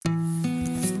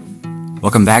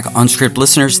Welcome back, Unscripted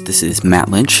listeners. This is Matt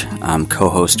Lynch. I'm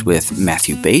co-host with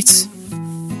Matthew Bates.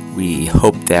 We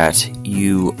hope that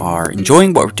you are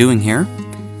enjoying what we're doing here.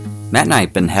 Matt and I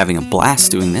have been having a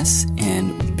blast doing this,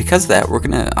 and because of that, we're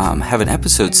going to have an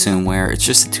episode soon where it's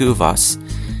just the two of us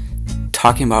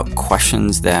talking about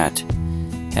questions that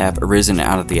have arisen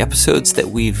out of the episodes that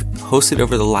we've hosted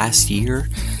over the last year,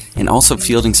 and also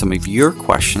fielding some of your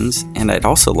questions. And I'd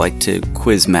also like to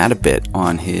quiz Matt a bit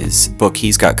on his book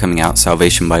he's got coming out,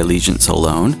 Salvation by Allegiance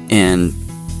Alone, and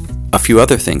a few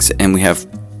other things. And we have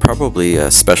probably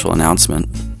a special announcement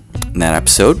in that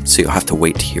episode, so you'll have to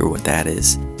wait to hear what that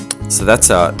is. So that's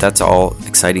all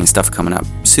exciting stuff coming up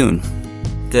soon.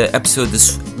 The episode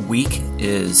this week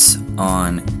is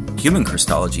on human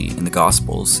Christology in the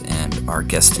Gospels, and our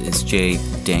guest is J.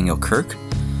 Daniel Kirk.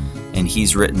 And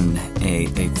he's written a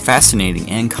fascinating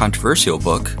and controversial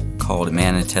book called A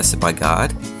Man Attested by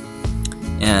God.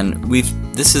 And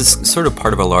this is sort of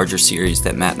part of a larger series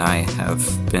that Matt and I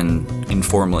have been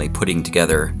informally putting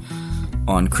together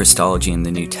on Christology in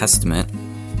the New Testament.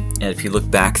 And if you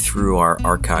look back through our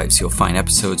archives, you'll find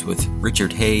episodes with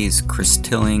Richard Hayes, Chris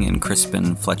Tilling, and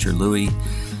Crispin Fletcher-Louis.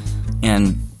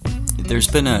 And there's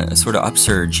been a sort of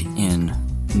upsurge in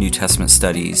New Testament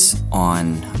studies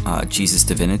on Jesus'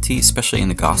 divinity, especially in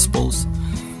the Gospels,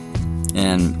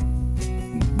 and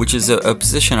which is a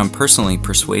position I'm personally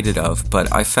persuaded of, but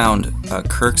I found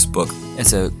Kirk's book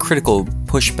as a critical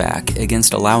pushback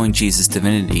against allowing Jesus'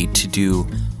 divinity to do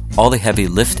all the heavy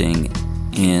lifting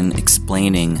in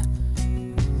explaining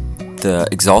the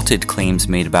exalted claims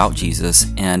made about Jesus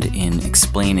and in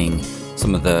explaining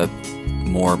some of the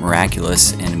more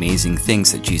miraculous and amazing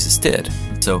things that Jesus did.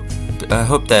 So I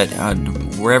hope that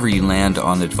wherever you land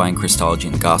on the divine Christology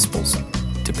and the Gospels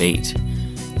debate,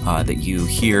 that you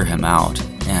hear him out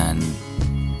and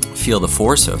feel the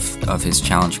force of his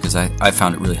challenge, because I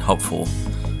found it really helpful.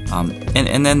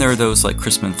 And then there are those like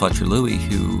Crispin Fletcher-Louis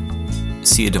who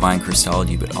see a divine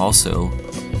Christology but also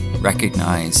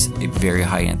recognize a very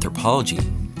high anthropology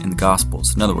in the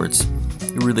Gospels. In other words,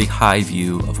 a really high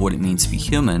view of what it means to be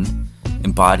human,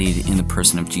 embodied in the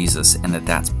person of Jesus, and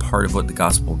that's part of what the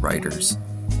gospel writers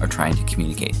are trying to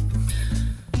communicate.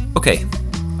 Okay,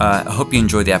 I hope you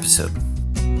enjoy the episode.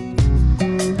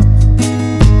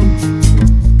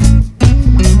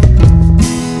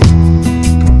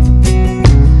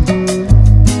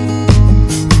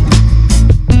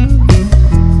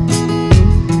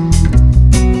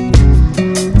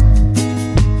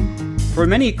 For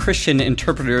many Christian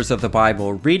interpreters of the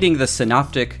Bible, reading the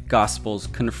Synoptic Gospels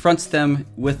confronts them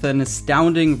with an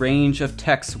astounding range of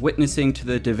texts witnessing to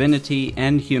the divinity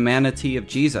and humanity of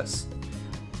Jesus.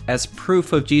 As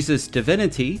proof of Jesus'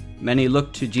 divinity, many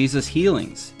look to Jesus'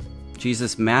 healings,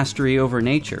 Jesus' mastery over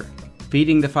nature,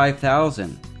 feeding the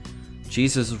 5,000,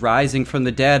 Jesus' rising from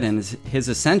the dead and his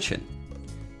ascension.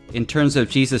 In terms of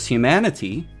Jesus'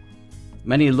 humanity,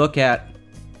 many look at,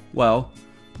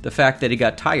 the fact that he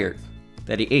got tired,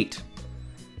 that he ate,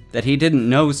 that he didn't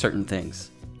know certain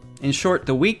things. In short,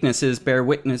 the weaknesses bear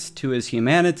witness to his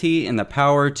humanity and the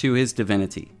power to his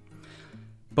divinity.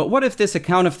 But what if this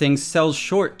account of things sells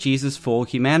short Jesus' full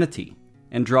humanity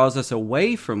and draws us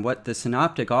away from what the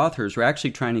synoptic authors were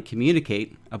actually trying to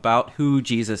communicate about who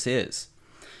Jesus is?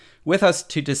 With us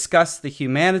to discuss the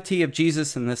humanity of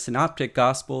Jesus in the Synoptic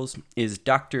Gospels is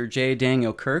Dr. J.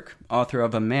 Daniel Kirk, author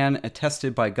of A Man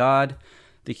Attested by God,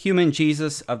 The Human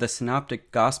Jesus of the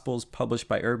Synoptic Gospels, published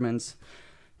by Eerdmans.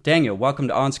 Daniel, welcome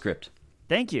to OnScript.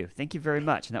 Thank you. Thank you very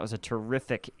much. And that was a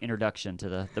terrific introduction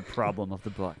to the problem of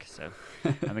the book. So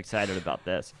I'm excited about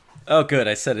this. Oh, good.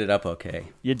 I set it up okay.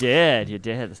 You did.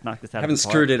 Let's knock this out. I haven't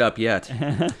screwed it up yet.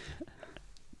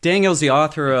 Daniel's the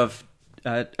author of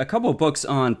a couple of books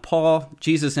on Paul,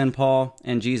 Jesus and Paul,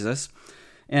 and Jesus,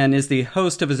 and is the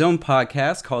host of his own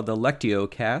podcast called the Lectio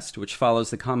Cast, which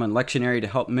follows the common lectionary to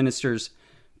help ministers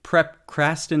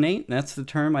procrastinate, that's the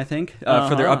term, I think,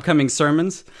 for their upcoming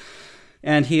sermons.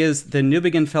 And he is the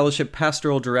Newbegin Fellowship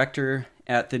Pastoral Director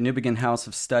at the Newbegin House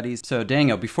of Studies. So,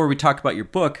 Daniel, before we talk about your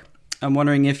book, I'm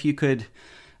wondering if you could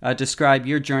describe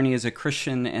your journey as a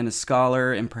Christian and a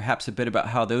scholar, and perhaps a bit about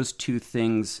how those two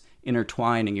things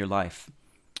intertwine in your life.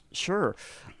 Sure.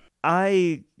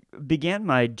 I began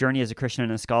my journey as a Christian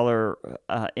and a scholar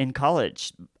in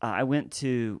college. I went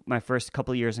to my first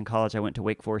couple of years in college. I went to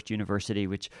Wake Forest University,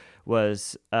 which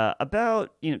was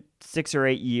about 6 or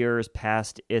 8 years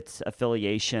past its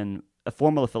affiliation, a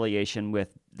formal affiliation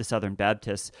with the Southern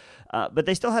Baptists, but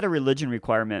they still had a religion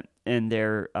requirement in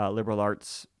their liberal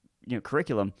arts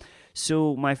curriculum.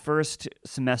 So my first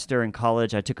semester in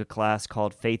college, I took a class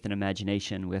called Faith and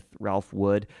Imagination with Ralph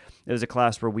Wood. It was a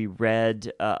class where we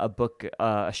read a book,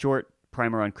 a short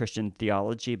primer on Christian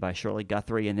theology by Shirley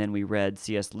Guthrie, and then we read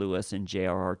C.S. Lewis and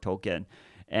J.R.R. Tolkien.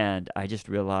 And I just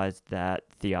realized that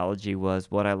theology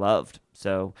was what I loved.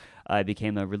 So I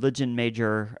became a religion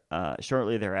major.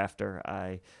 Shortly thereafter,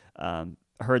 I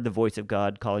heard the voice of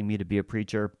God calling me to be a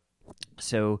preacher.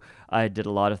 So I did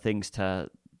a lot of things to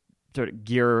sort of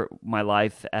gear my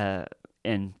life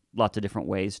in lots of different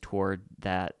ways toward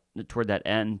that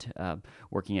end,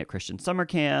 working at Christian summer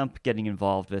camp, getting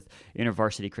involved with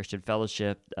InterVarsity Christian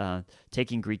Fellowship,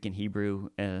 taking Greek and Hebrew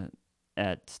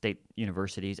at state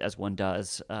universities, as one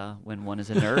does when one is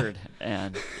a nerd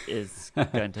and is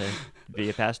going to be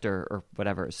a pastor or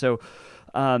whatever. So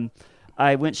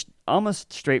I went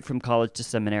almost straight from college to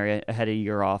seminary. I had a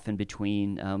year off in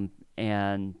between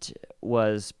and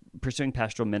was pursuing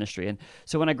pastoral ministry. And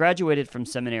so when I graduated from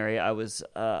seminary, I was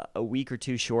a week or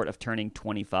two short of turning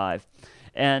 25.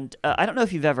 And I don't know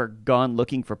if you've ever gone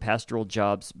looking for pastoral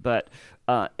jobs, but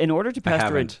in order to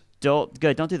pastor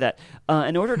Good, don't do that.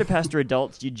 In order to pastor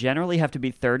adults, you generally have to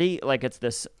be 30. Like, it's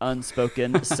this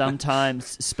unspoken,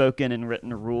 sometimes spoken and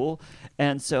written rule.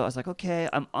 And so I was like, okay,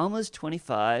 I'm almost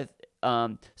 25.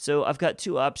 So I've got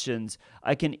two options.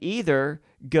 I can either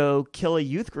go kill a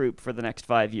youth group for the next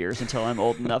 5 years until I'm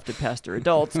old enough to pastor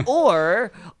adults,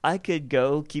 or I could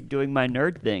go keep doing my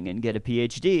nerd thing and get a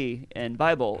PhD in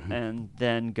Bible and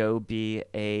then go be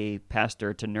a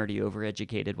pastor to nerdy,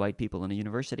 overeducated white people in a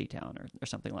university town or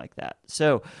something like that.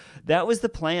 So that was the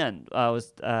plan.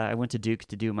 I went to Duke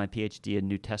to do my PhD in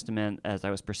New Testament as I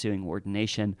was pursuing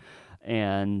ordination,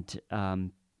 and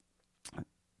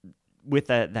with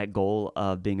that goal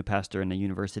of being a pastor in a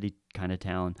university kind of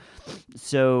town.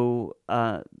 So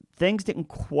things didn't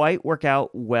quite work out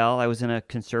well. I was in a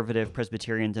conservative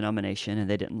Presbyterian denomination, and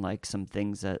they didn't like some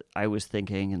things that I was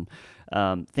thinking,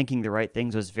 and thinking the right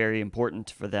things was very important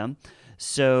for them.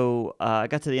 So I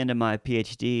got to the end of my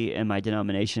PhD, and my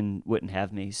denomination wouldn't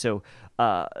have me. So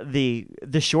the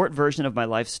short version of my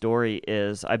life story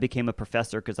is I became a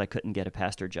professor because I couldn't get a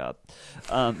pastor job,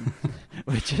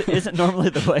 which isn't normally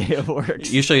the way it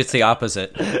works. Usually it's the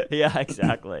opposite. Yeah,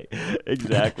 exactly.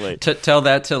 Tell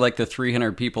that to like the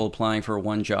 300 people applying for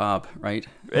one job, right?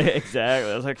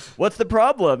 Exactly. I was like, what's the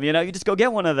problem? You just go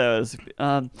get one of those.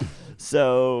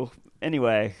 So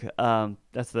anyway,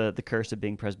 that's the curse of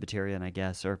being Presbyterian, I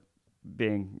guess, or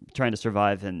trying to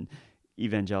survive in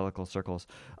evangelical circles.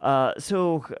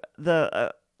 So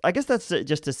I guess that's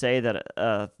just to say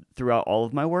that throughout all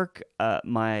of my work,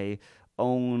 my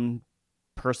own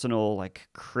personal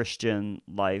Christian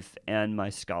life and my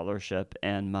scholarship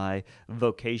and my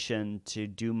vocation to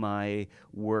do my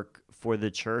work for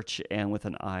the church and with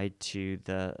an eye to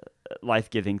the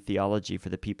life-giving theology for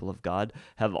the people of God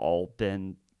have all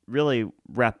been really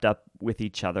wrapped up with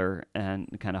each other and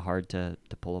kind of hard to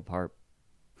pull apart.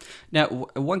 Now,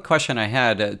 one question I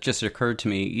had just occurred to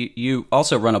me. You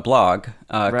also run a blog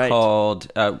right.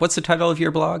 called, what's the title of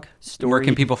your blog? Where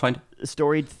can people find it?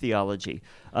 Storied Theology.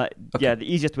 Okay. Yeah, the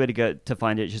easiest way to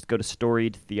find it is just go to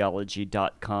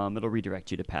storiedtheology.com. It'll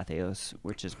redirect you to Patheos,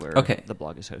 which is where the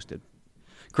blog is hosted.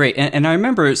 Great. And I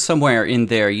remember somewhere in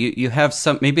there, you have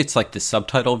maybe it's like the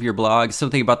subtitle of your blog,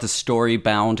 something about the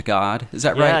story-bound God. Is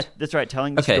that right? Yeah, that's right.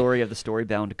 Telling the story of the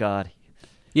story-bound God.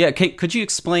 Yeah. Could you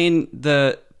explain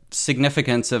the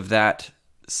significance of that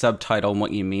subtitle and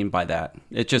what you mean by that?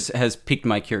 It just has piqued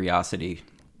my curiosity.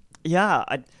 Yeah,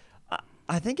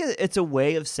 I think it's a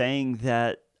way of saying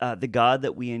that the God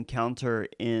that we encounter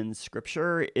in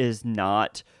Scripture is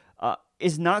not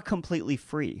completely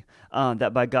free.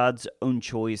 That by God's own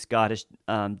choice, God has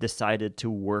decided to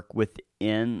work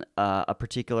within a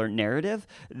particular narrative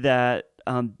that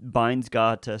binds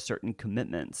God to certain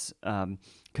commitments.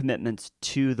 Commitments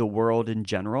to the world in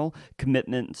general,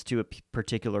 commitments to a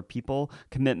particular people,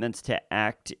 commitments to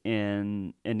act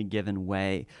in a given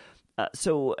way.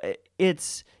 So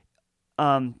it's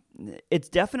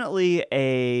definitely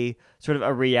a sort of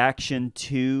a reaction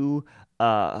to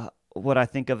what I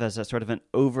think of as a sort of an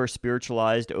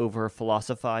over-spiritualized,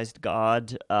 over-philosophized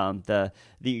God,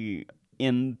 the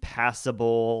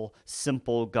impassible,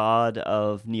 simple God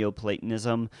of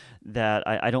Neoplatonism that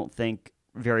I don't think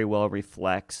very well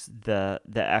reflects the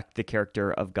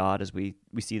character of God as we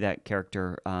see that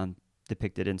character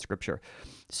depicted in Scripture.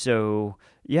 So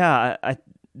yeah,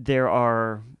 there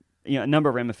are a number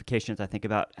of ramifications I think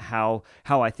about how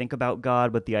I think about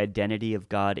God, what the identity of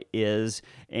God is,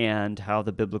 and how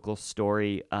the biblical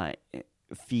story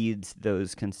feeds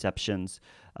those conceptions.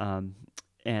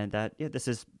 And that this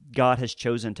is God has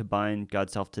chosen to bind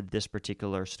God's self to this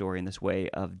particular story in this way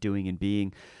of doing and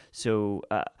being. So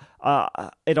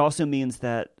it also means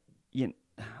that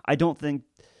I don't think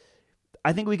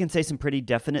I think we can say some pretty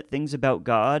definite things about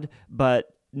God,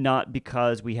 but not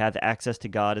because we have access to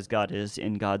God as God is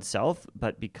in God's self,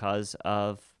 but because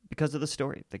of the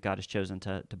story that God has chosen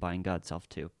to bind God's self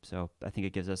to. So I think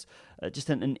it gives us just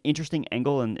an interesting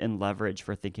angle and leverage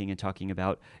for thinking and talking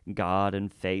about God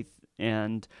and faith.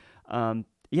 And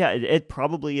it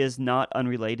probably is not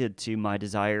unrelated to my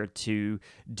desire to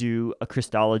do a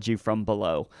Christology from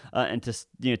below and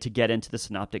to get into the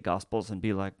Synoptic Gospels and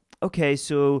be like, okay,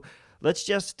 so let's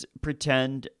just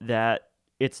pretend that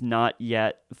it's not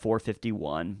yet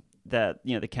 451, that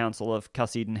the Council of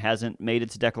Chalcedon hasn't made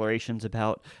its declarations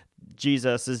about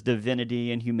Jesus'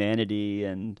 divinity and humanity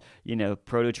and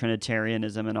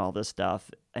proto-Trinitarianism and all this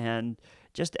stuff, and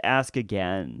just ask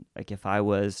again, like if I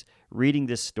was reading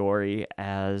this story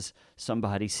as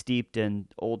somebody steeped in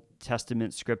Old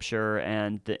Testament scripture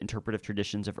and the interpretive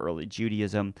traditions of early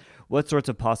Judaism, what sorts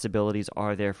of possibilities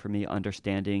are there for me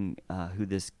understanding who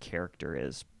this character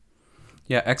is?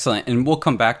 Yeah, excellent. And we'll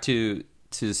come back to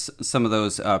some of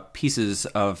those pieces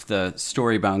of the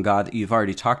story about God that you've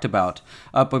already talked about.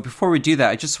 But before we do that,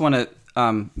 I just want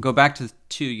to go back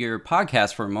to your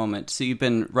podcast for a moment. So you've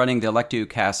been running the Electio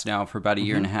cast now for about a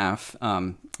year and a half,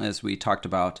 as we talked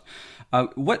about.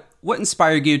 What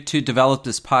inspired you to develop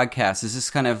this podcast? Is this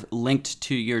kind of linked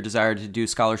to your desire to do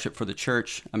scholarship for the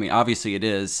church? I mean, obviously it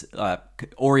is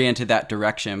oriented that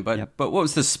direction, but what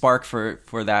was the spark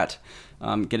for that,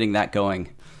 getting that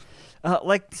going?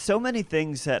 Like so many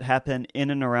things that happen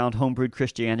in and around homebrewed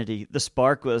Christianity, the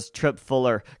spark was Tripp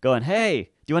Fuller going, "Hey, do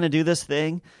you want to do this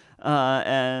thing?"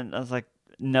 And I was like,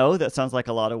 "No, that sounds like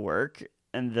a lot of work."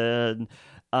 And then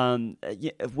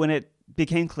when it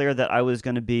became clear that I was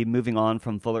going to be moving on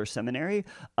from Fuller Seminary,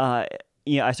 I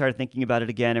started thinking about it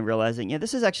again and realizing,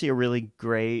 this is actually a really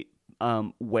great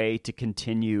way to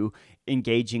continue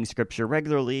engaging Scripture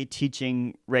regularly,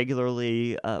 teaching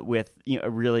regularly with a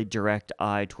really direct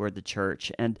eye toward the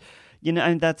church. And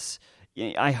and that's,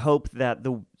 I hope that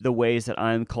the ways that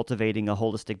I'm cultivating a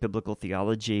holistic biblical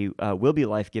theology will be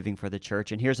life-giving for the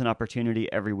church. And here's an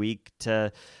opportunity every week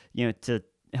to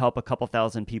help a couple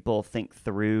thousand people think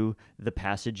through the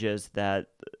passages that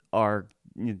are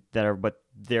what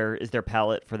there is their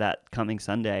palette for that coming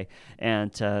Sunday,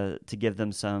 and to give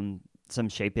them some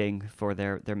shaping for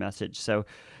their message. So,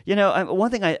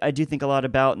 one thing I do think a lot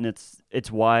about, and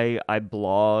it's why I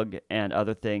blog and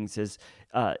other things, is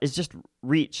just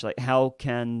reach. Like, how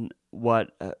can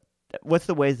what's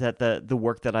the ways that the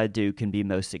work that I do can be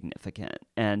most significant?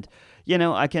 And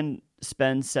I can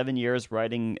spend 7 years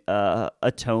writing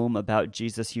a tome about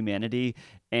Jesus' humanity,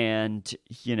 and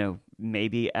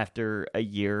maybe after a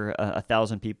year,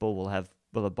 1,000 people will have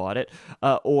bought it,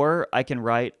 or I can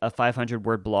write a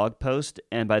 500-word blog post,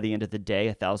 and by the end of the day,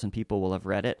 1,000 people will have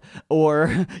read it.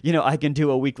 Or I can do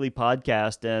a weekly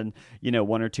podcast, and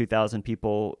 1,000 or 2,000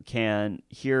 people can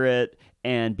hear it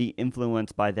and be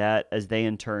influenced by that as they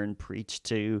in turn preach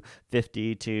to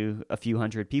 50 to a few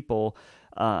hundred people.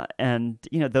 And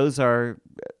those are,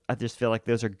 I just feel like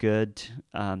those are good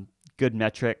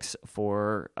metrics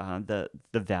for the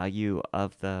value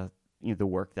of the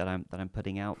work that I'm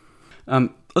putting out.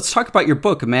 Let's talk about your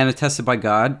book, A Man Attested by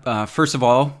God. First of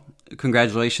all,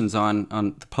 congratulations on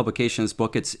the publication of this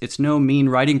book. It's no mean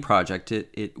writing project.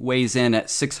 It weighs in at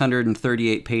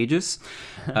 638 pages.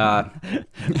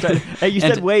 Hey, you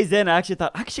said weighs in. I actually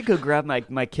thought I should go grab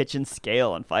my kitchen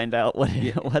scale and find out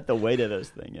what the weight of this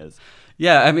thing is.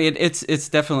 Yeah, I mean it's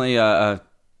definitely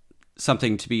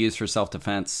something to be used for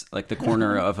self-defense. Like the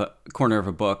corner of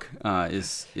a book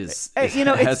has serious force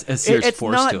to it. It's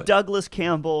not Douglas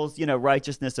Campbell's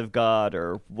Righteousness of God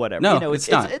or whatever. No,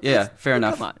 it's not. Fair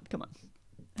enough. Come on.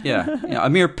 Yeah, a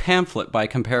mere pamphlet by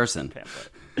comparison.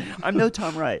 I'm no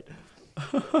Tom Wright.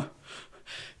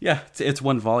 Yeah, it's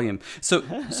one volume. So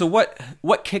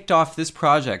what kicked off this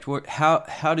project?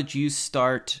 How did you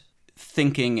start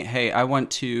thinking, hey,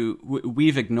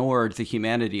 we've ignored the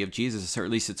humanity of Jesus, or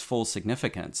at least its full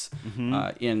significance,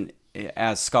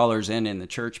 as scholars and in the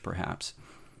church, perhaps?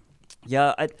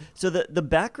 Yeah, so the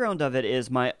background of it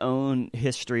is my own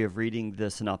history of reading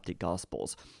the Synoptic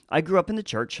Gospels. I grew up in the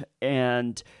church,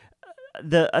 and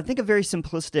I think a very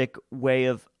simplistic way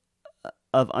of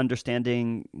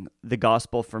understanding the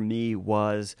gospel for me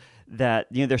was that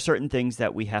there's certain things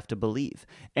that we have to believe,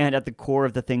 and at the core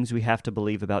of the things we have to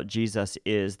believe about Jesus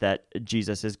is that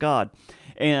Jesus is God.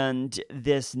 And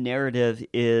this narrative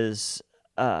is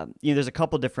there's a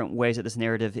couple different ways that this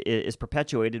narrative is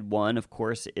perpetuated. One, of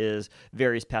course, is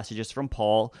various passages from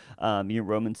Paul,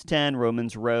 Romans 10,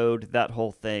 Romans Road, that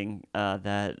whole thing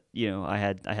that I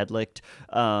had licked.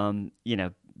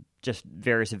 just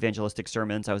various evangelistic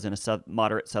sermons. I was in a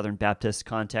moderate Southern Baptist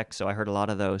context, so I heard a lot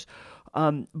of those.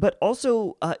 But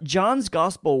also, John's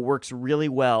gospel works really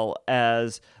well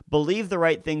as believe the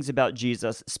right things about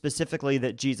Jesus, specifically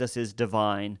that Jesus is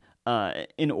divine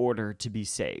in order to be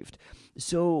saved.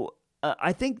 So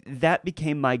I think that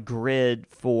became my grid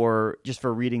for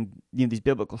reading these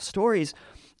biblical stories,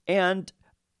 and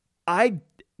I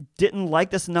didn't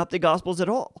like the Synoptic Gospels at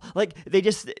all. Like they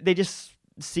just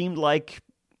seemed like,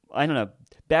 I don't know,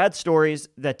 bad stories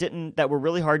that were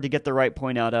really hard to get the right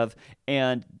point out of,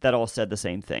 and that all said the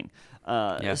same thing.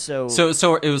 So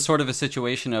it was sort of a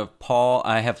situation of Paul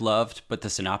I have loved, but the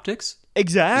Synoptics.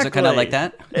 Exactly. Was it kind of like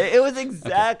that? It was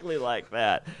exactly like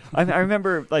that. I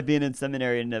remember like being in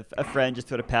seminary and a friend just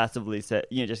sort of passively said,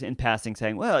 just in passing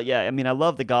saying, well, yeah, I mean, I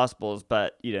love the Gospels,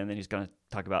 but, and then he's going to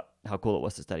talk about how cool it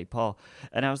was to study Paul.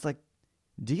 And I was like,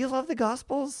 do you love the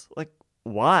Gospels? Like,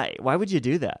 why? Why would you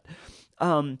do that?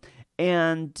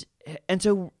 And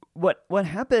so what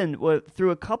happened was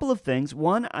through a couple of things.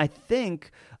 One, I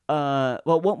think,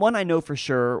 one I know for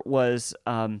sure was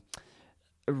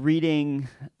reading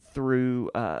through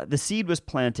the seed was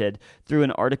planted through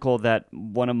an article that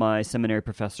one of my seminary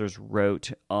professors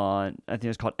wrote on, I think it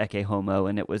was called Ecce Homo,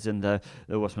 and it was in the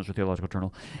Westminster Theological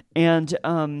Journal. And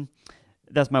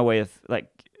that's my way of like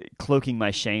cloaking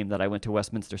my shame that I went to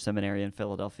Westminster Seminary in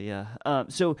Philadelphia.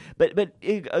 But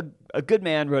a good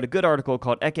man wrote a good article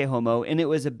called Ecce Homo, and it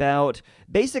was about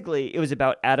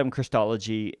Adam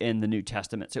Christology in the New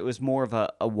Testament. So it was more of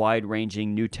a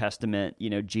wide-ranging New Testament,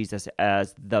 Jesus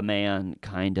as the man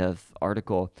kind of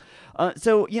article. I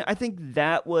think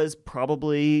that was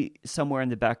probably somewhere in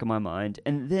the back of my mind.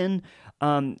 And then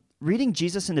reading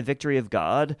Jesus and the Victory of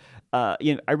God,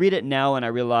 I read it now and I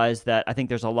realize that I think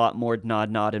there's a lot more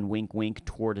nod and wink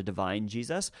toward a divine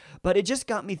Jesus. But it just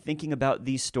got me thinking about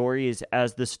these stories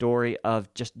as the story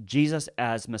of just Jesus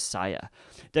as Messiah.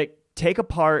 Like, take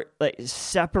apart,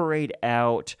 separate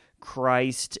out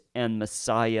Christ and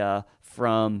Messiah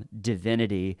from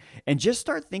divinity, and just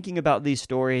start thinking about these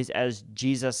stories as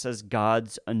Jesus as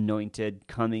God's anointed,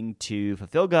 coming to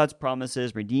fulfill God's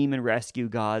promises, redeem and rescue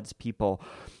God's people.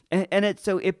 And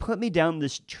it put me down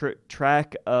this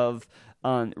track of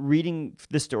reading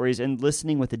the stories and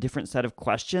listening with a different set of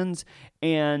questions,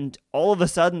 and all of a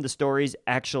sudden the stories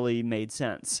actually made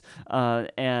sense,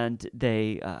 and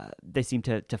they seem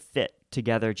to fit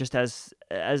together just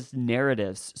as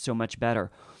narratives so much better.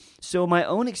 So my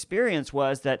own experience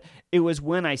was that it was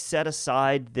when I set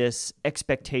aside this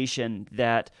expectation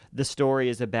that the story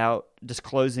is about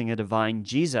disclosing a divine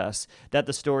Jesus that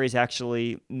the stories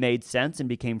actually made sense and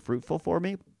became fruitful for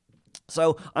me.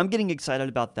 So I'm getting excited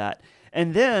about that.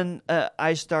 And then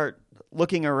I start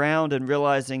looking around and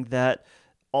realizing that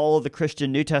all of the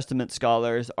Christian New Testament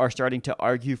scholars are starting to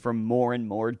argue for more and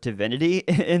more divinity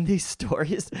in these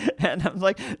stories. And I'm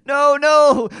like,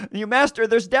 no, you master,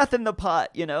 there's death in the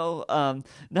pot,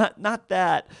 not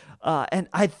that. And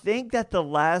I think that the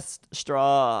last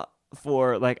straw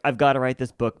for, I've got to write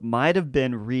this book might have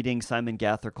been reading Simon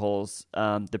Gathercole's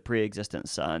The Pre-Existent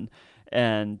Son.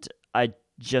 And I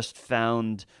just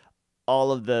found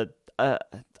all of the...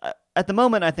 at the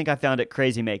moment, I think I found it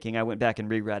crazy making. I went back and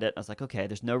reread it. I was like, okay,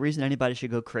 there's no reason anybody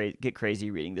should go get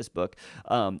crazy reading this book.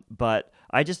 But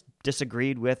I just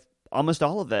disagreed with almost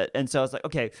all of it. And so I was like,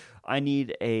 okay, I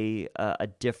need a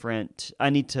different,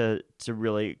 I need to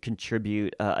really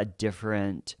contribute a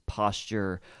different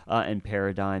posture and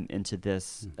paradigm into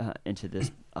this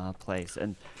place.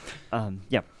 And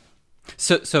yeah.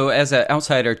 So as an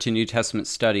outsider to New Testament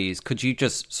studies, could you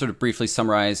just sort of briefly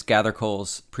summarize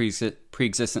Gathercole's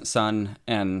pre-existent son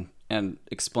and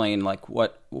explain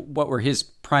what were his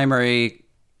primary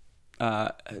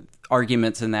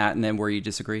arguments in that, and then where you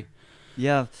disagree?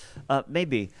 Yeah,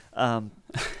 maybe.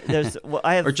 There's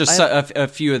I have or just a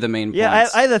few of the main points. Yeah,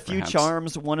 I have a few perhaps.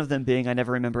 Charms. One of them being I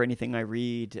never remember anything I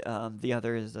read. The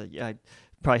other is I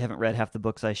probably haven't read half the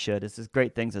books I should. It's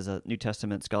great things as a New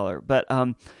Testament scholar, but.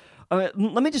 Let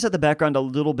me just set the background a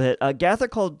little bit.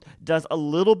 Gathercole does a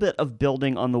little bit of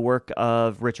building on the work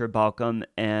of Richard Bauckham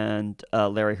and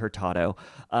Larry Hurtado,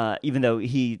 even though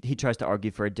he tries to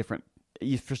argue for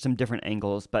some different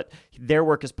angles, but their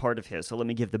work is part of his. So let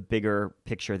me give the bigger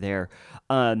picture there.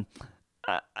 I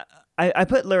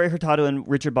put Larry Hurtado and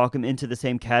Richard Bauckham into the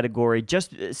same category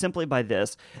just simply by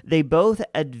this. They both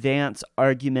advance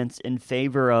arguments in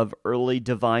favor of early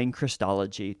divine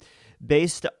Christology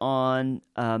based on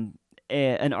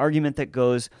an argument that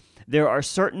goes, there are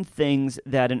certain things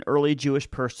that an early Jewish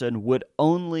person would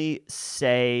only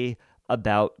say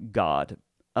about God,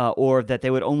 or that they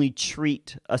would only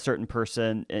treat a certain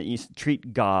person,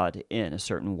 treat God in a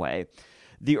certain way.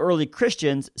 the early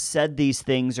Christians said these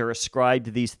things or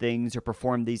ascribed these things or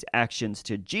performed these actions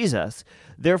to Jesus.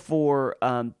 Therefore,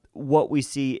 what we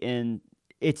see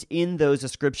it's in those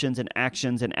ascriptions and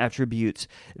actions and attributes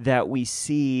that we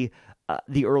see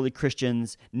the early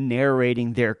Christians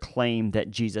narrating their claim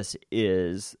that Jesus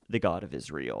is the God of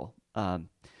Israel.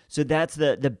 So that's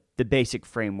the basic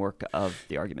framework of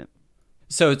the argument.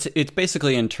 So it's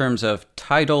basically in terms of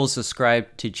titles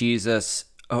ascribed to Jesus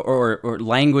or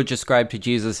language ascribed to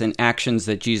Jesus and actions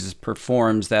that Jesus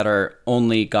performs that are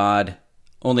only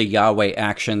Yahweh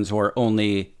actions or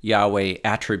only Yahweh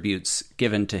attributes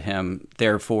given to him.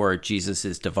 Therefore, Jesus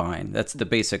is divine. That's the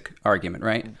basic argument,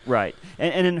 right? Right.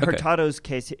 And in Hurtado's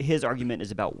case, his argument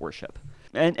is about worship.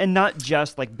 And not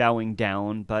just like bowing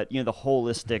down, but the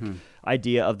holistic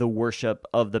idea of the worship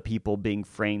of the people being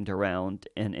framed around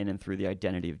and through the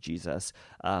identity of Jesus.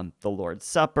 The Lord's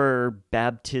Supper,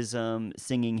 baptism,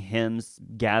 singing hymns,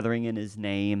 gathering in his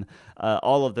name,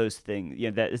 all of those things.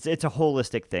 That it's a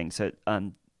holistic thing. So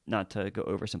not to go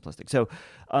oversimplistic. So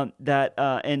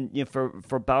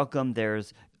for Balcom,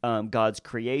 there's God's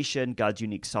creation, God's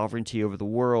unique sovereignty over the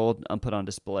world put on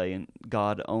display, and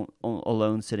God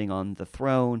alone sitting on the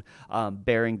throne,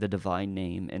 bearing the divine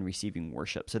name and receiving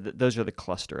worship. So those are the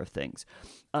cluster of things.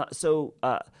 So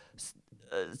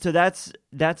that's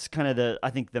kind of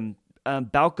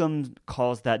Balcom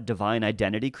calls that divine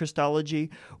identity Christology,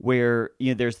 where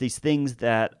there's these things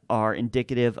that are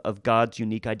indicative of God's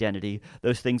unique identity.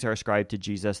 Those things are ascribed to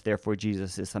Jesus. Therefore,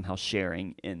 Jesus is somehow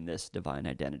sharing in this divine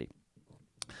identity.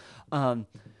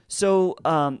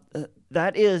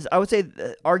 That is, I would say,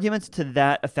 arguments to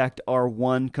that effect are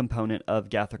one component of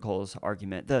Gathercole's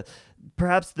argument.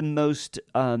 Perhaps the most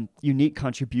unique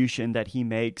contribution that he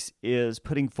makes is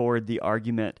putting forward the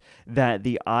argument that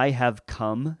the "I have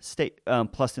come"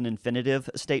 plus an infinitive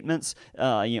statements.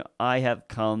 I have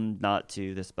come not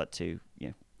to this, but to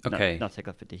not take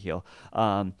off it to heal.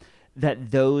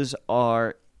 That those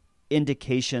are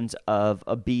indications of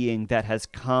a being that has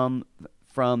come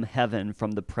from heaven,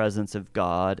 from the presence of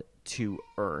God to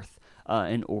earth,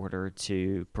 in order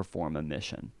to perform a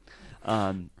mission.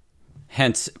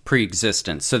 Hence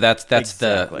pre-existence. So that's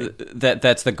exactly.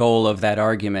 That's the goal of that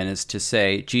argument, is to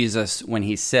say Jesus, when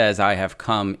he says "I have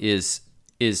come," is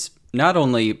not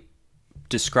only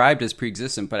described as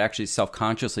pre-existent, but actually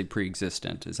self-consciously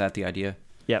pre-existent. Is that the idea?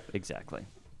 Yep, exactly.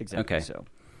 Okay. So,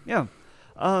 yeah.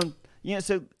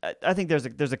 So I think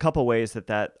there's a couple ways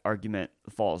that argument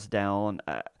falls down.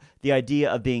 The idea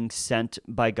of being sent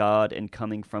by God and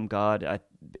coming from God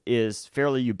is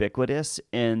fairly ubiquitous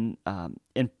in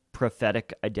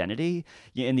prophetic identity.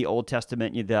 In the Old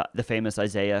Testament, the famous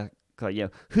Isaiah,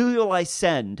 who will I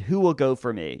send? Who will go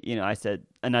for me?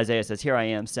 And Isaiah says, "Here I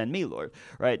am, send me, Lord."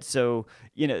 Right? So,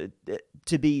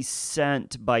 to be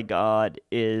sent by God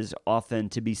is often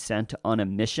to be sent on a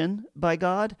mission by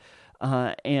God.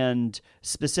 And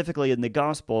specifically in the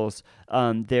Gospels,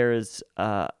 there's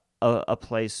a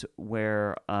place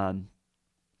where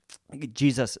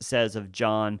Jesus says of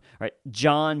John, right?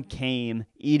 John came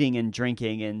eating and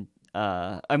drinking, and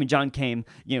John came,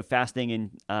 fasting,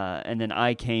 and then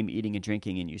I came eating and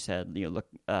drinking, and you said, look,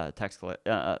 a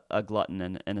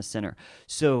glutton and a sinner.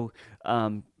 So,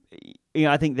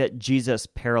 I think that Jesus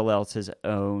parallels his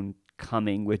own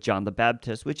coming with John the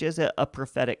Baptist, which is a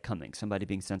prophetic coming, somebody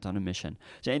being sent on a mission.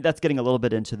 So that's getting a little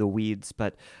bit into the weeds,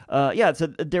 but so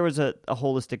there was a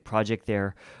holistic project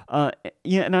there.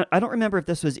 And I don't remember if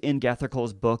this was in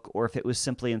Gathercole's book or if it was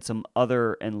simply in some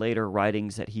other and later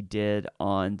writings that he did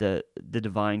on the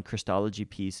divine Christology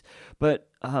piece. But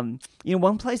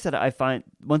one place that I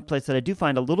do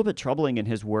find a little bit troubling in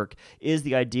his work is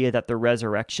the idea that the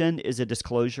resurrection is a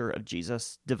disclosure of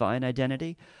Jesus' divine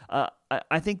identity.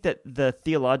 I think that the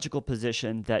theological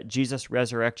position that Jesus'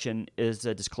 resurrection is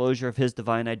a disclosure of his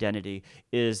divine identity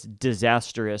is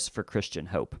disastrous for Christian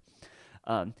hope.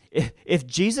 If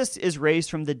Jesus is raised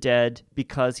from the dead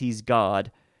because he's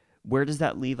God, where does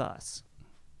that leave us?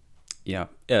 Yeah,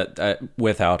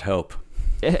 without hope.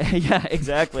 Yeah,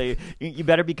 exactly. You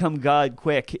better become God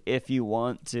quick if you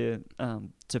want to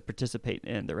participate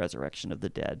in the resurrection of the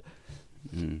dead.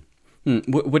 Mm.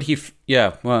 Would he?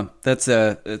 Yeah. Well, that's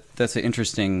an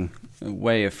interesting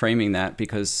way of framing that,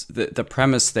 because the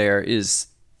premise there is,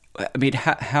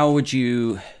 how would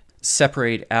you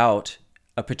separate out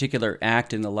a particular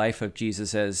act in the life of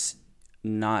Jesus as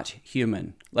not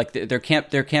human? Like there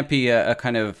can't be a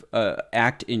kind of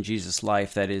act in Jesus'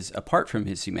 life that is apart from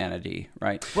his humanity,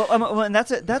 right? Well, and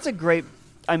that's a great.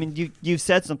 You've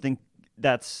said something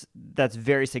that's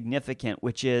very significant,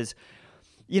 which is,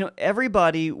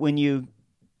 when you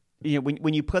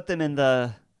when you put them in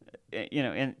the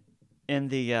in in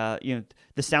the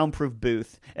the soundproof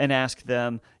booth and ask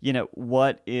them,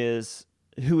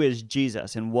 who is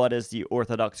Jesus and what is the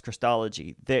Orthodox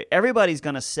Christology, everybody's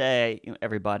going to say,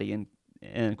 everybody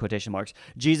in quotation marks,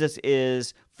 Jesus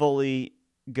is fully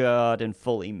God and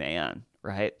fully man,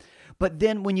 right? But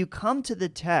then when you come to the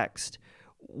text,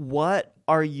 what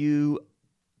are you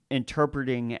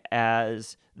interpreting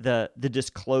as the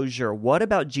disclosure? What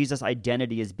about Jesus'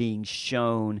 identity is being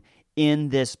shown in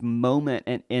this moment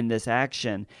and in this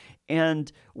action?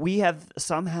 And we have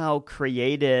somehow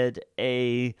created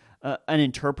an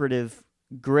interpretive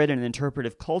grid and an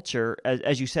interpretive culture,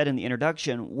 as you said in the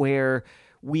introduction, where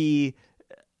we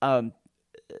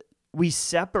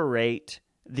separate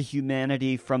the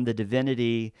humanity from the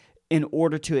divinity in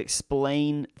order to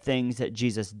explain things that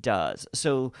Jesus does.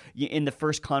 So in the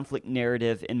first conflict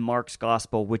narrative in Mark's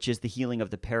gospel, which is the healing of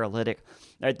the paralytic,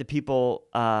 right, the people,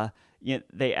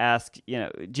 they ask,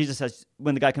 Jesus says,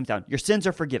 when the guy comes down, your sins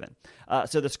are forgiven.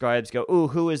 So the scribes go, "Ooh,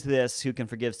 who is this who can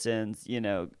forgive sins?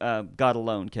 God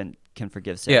alone can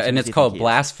forgive sins." Yeah, and it's called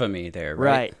blasphemy there,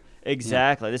 right? Right,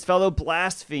 exactly. Yeah. This fellow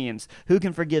blasphemes. Who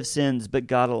can forgive sins but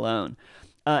God alone?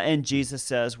 And Jesus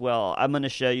says, well, I'm going to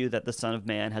show you that the Son of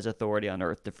Man has authority on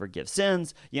earth to forgive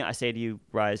sins. I say to you,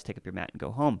 rise, take up your mat, and go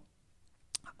home.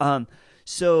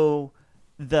 So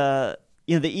the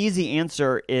easy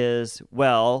answer is,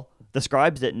 well, the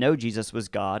scribes didn't know Jesus was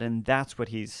God, and that's what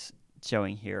he's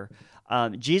showing here.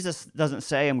 Jesus doesn't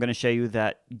say, I'm going to show you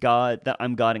that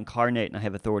I'm God incarnate and I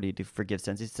have authority to forgive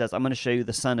sins. He says, I'm going to show you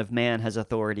the Son of Man has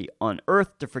authority on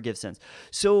earth to forgive sins.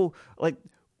 So,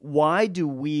 why do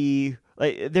we...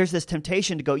 there's this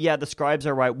temptation to go, yeah, the scribes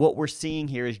are right. What we're seeing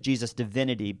here is Jesus'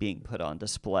 divinity being put on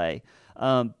display.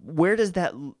 Where does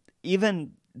that,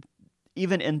 even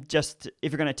in just,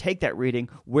 if you're going to take that reading,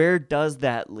 where does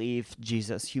that leave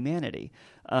Jesus' humanity?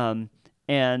 Then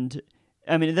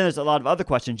there's a lot of other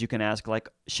questions you can ask, like,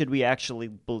 should we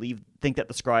actually think that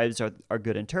the scribes are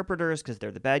good interpreters because they're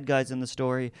the bad guys in the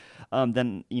story?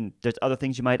 Then there's other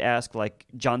things you might ask, like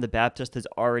John the Baptist has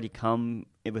already come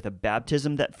with a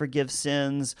baptism that forgives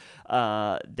sins.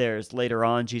 There's later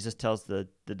on, Jesus tells the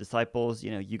disciples,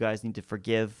 you guys need to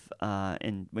forgive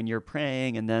and when you're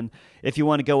praying. And then if you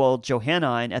want to go old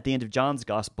Johannine, at the end of John's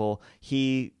gospel,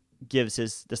 he gives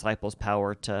his disciples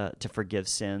power to forgive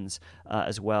sins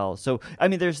as well. So,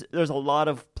 there's a lot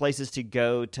of places to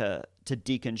go to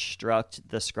deconstruct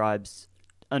the scribes'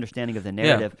 understanding of the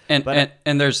narrative. Yeah.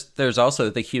 And there's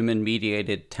also the human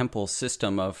mediated temple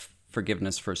system of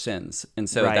forgiveness for sins, and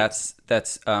so right.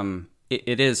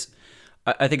 it is.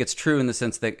 I think it's true in the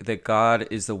sense that God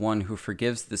is the one who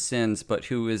forgives the sins, but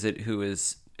who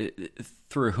is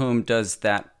through whom does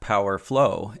that power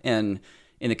flow? And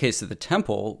in the case of the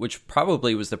temple, which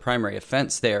probably was the primary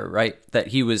offense there, right? That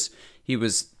he was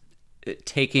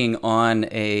taking on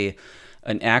an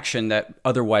action that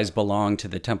otherwise belonged to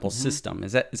the temple system.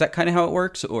 Is that kind of how it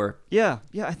works, or? Yeah,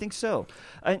 I think so.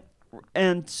 I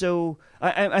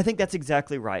think that's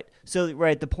exactly right. So,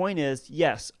 right, the point is,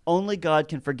 yes, only God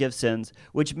can forgive sins,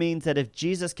 which means that if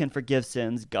Jesus can forgive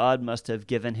sins, God must have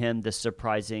given him this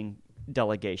surprising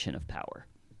delegation of power.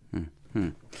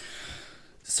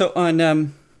 So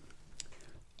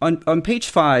on page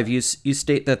 5, you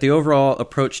state that the overall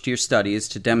approach to your study is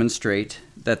to demonstrate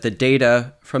that the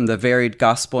data from the varied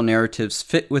gospel narratives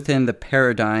fit within the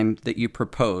paradigm that you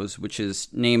propose, which is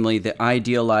namely the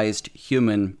idealized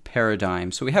human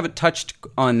paradigm. So we haven't touched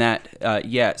on that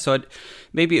yet. So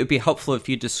maybe it would be helpful if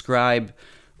you describe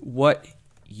what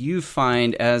you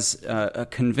find as a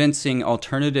convincing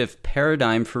alternative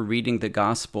paradigm for reading the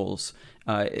Gospels,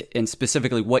 and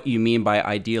specifically what you mean by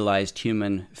idealized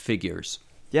human figures.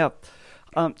 Yeah.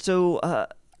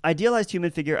 Idealized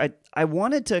human figure, I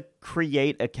wanted to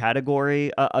create a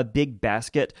category, a big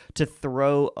basket to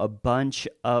throw a bunch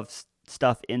of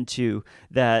stuff into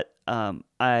that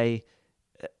I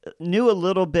knew a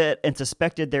little bit and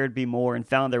suspected there'd be more, and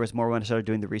found there was more when I started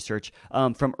doing the research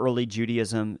from early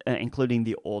Judaism, including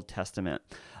the Old Testament.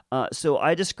 So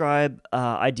I describe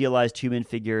idealized human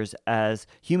figures as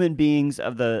human beings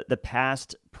of the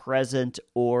past, present,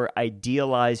 or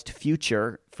idealized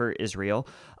future for Israel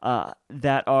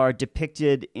that are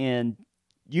depicted in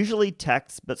usually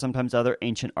texts, but sometimes other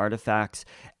ancient artifacts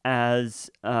as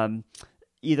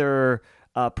either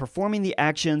performing the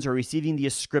actions or receiving the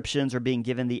ascriptions or being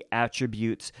given the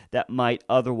attributes that might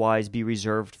otherwise be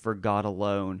reserved for God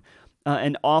alone.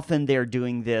 And often they're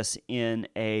doing this in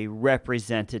a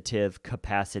representative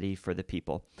capacity for the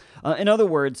people. In other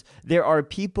words, there are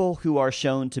people who are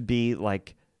shown to be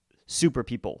like super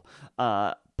people,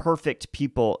 perfect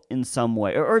people in some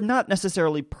way, or not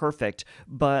necessarily perfect,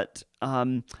 but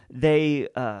they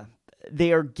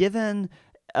they are given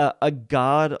a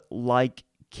God-like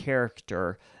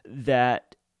character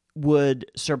that would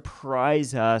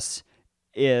surprise us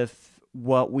if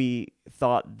what we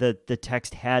thought that the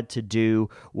text had to do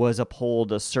was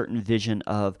uphold a certain vision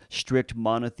of strict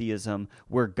monotheism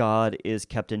where God is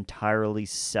kept entirely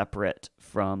separate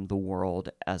from the world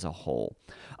as a whole.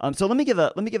 So let me give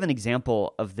an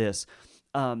example of this.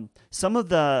 Some of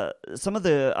the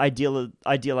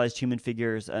idealized human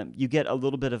figures, you get a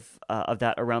little bit of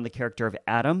that around the character of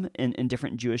Adam in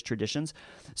different Jewish traditions.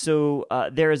 So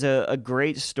there is a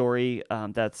great story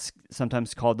that's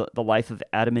sometimes called the life of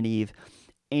Adam and Eve.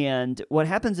 And what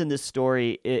happens in this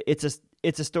story, it's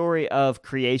a story of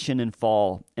creation and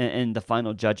fall and the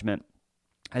final judgment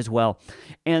as well.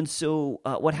 And so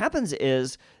what happens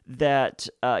is that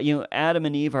Adam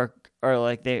and Eve are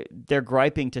like they're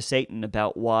griping to Satan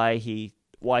about why he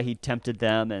tempted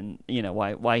them, and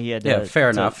why he had to fair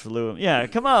enough. Yeah,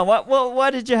 come on,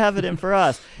 why did you have it in for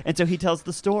us? And so he tells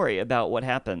the story about what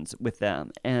happens with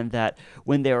them, and that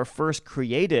when they were first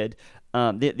created,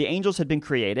 the angels had been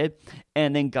created,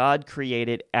 and then God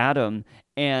created Adam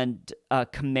and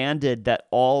commanded that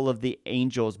all of the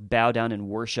angels bow down and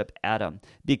worship Adam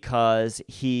because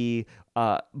he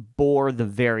bore the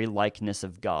very likeness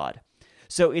of God.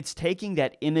 So it's taking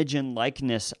that image and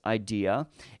likeness idea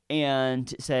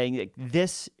and saying like,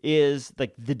 this is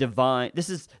like the divine. This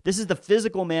is the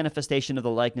physical manifestation of the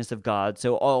likeness of God.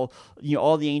 So all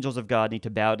the angels of God need to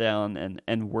bow down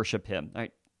and worship Him.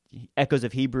 Right? Echoes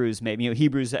of Hebrews, maybe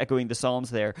Hebrews echoing the Psalms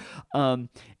there.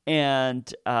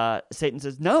 And Satan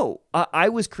says, "No, I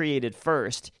was created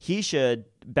first. He should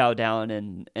bow down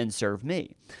and serve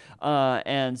me."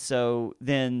 And so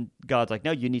then God's like,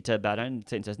 "No, you need to bow down." And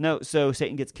Satan says, "No." So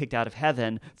Satan gets kicked out of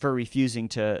heaven for refusing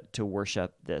to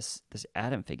worship this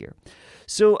Adam figure.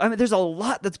 So there's a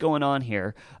lot that's going on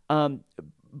here.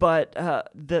 But I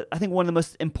think one of the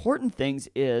most important things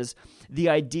is the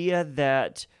idea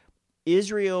that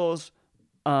Israel's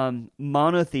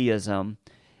monotheism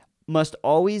must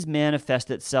always manifest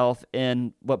itself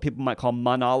in what people might call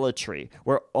monolatry,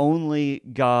 where only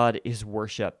God is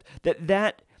worshipped.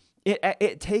 I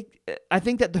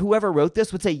think that whoever wrote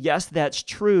this would say, yes, that's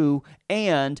true,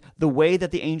 and the way that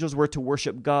the angels were to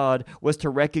worship God was to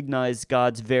recognize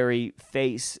God's very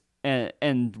face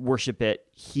and worship it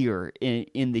here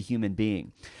in the human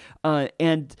being.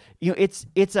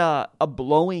 It's a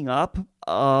blowing up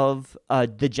of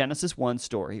the Genesis 1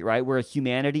 story, right, where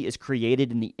humanity is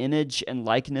created in the image and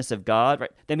likeness of God.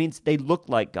 Right? That means they look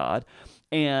like God,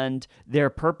 and their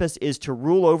purpose is to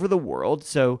rule over the world.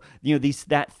 So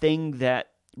that thing that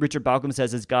Richard Bauckham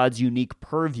says is God's unique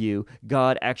purview,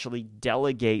 God actually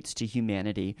delegates to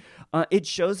humanity. It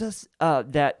shows us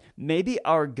that maybe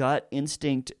our gut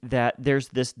instinct that there's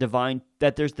this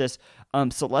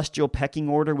celestial pecking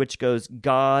order which goes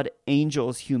God,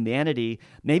 angels, humanity.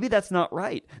 Maybe that's not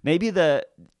right. Maybe the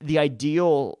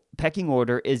ideal pecking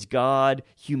order is God,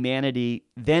 humanity,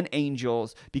 then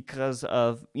angels, because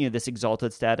of this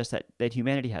exalted status that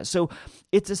humanity has. So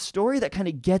it's a story that kind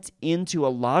of gets into a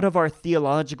lot of our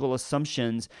theological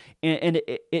assumptions, and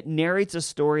it narrates a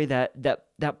story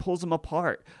that pulls them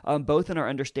apart, both in our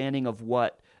understanding of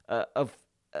what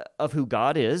of who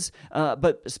God is,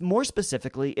 but more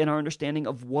specifically in our understanding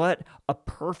of what a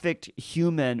perfect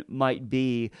human might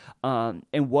be, and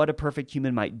what a perfect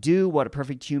human might do, what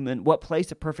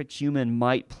place a perfect human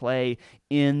might play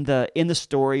in the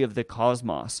story of the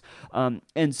cosmos.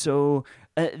 And so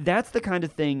that's the kind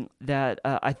of thing that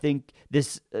I think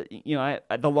this, the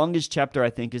longest chapter I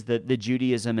think is the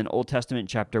Judaism and Old Testament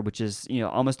chapter, which is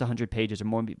almost 100 pages or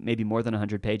more, maybe more than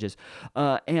 100 pages.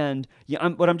 What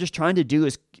I'm just trying to do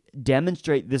is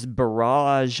demonstrate this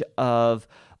barrage of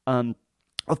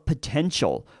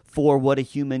potential for what a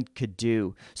human could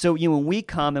do. So, when we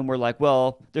come and we're like,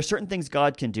 well, there's certain things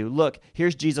God can do. Look,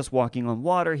 here's Jesus walking on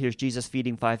water. Here's Jesus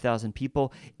feeding 5,000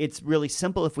 people. It's really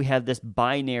simple if we have this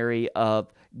binary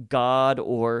of God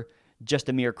or just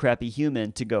a mere crappy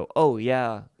human to go, oh,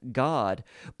 yeah, God.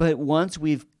 But once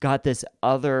we've got this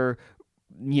other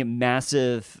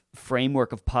massive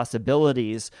framework of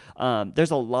possibilities,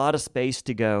 there's a lot of space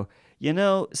to go,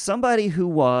 somebody who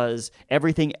was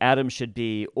everything Adam should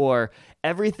be, or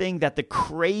everything that the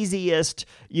craziest,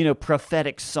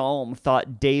 prophetic psalm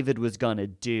thought David was going to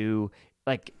do,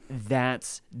 like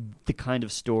that's the kind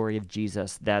of story of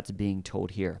Jesus that's being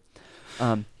told here.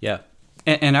 Yeah.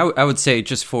 And I would say,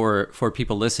 just for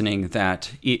people listening,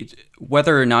 that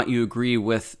whether or not you agree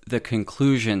with the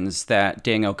conclusions that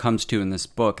Daniel comes to in this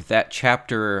book, that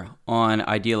chapter on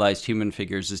idealized human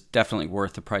figures is definitely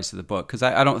worth the price of the book, because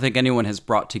I don't think anyone has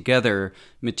brought together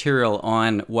material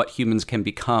on what humans can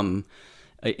become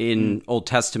in Old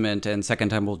Testament and Second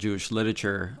Temple Jewish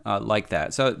literature like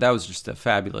that. So that was just a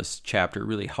fabulous chapter,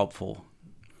 really helpful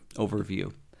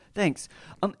overview. Thanks.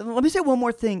 Let me say one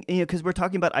more thing, because we're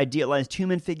talking about idealized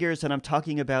human figures, and I'm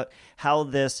talking about how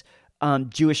this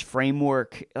Jewish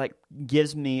framework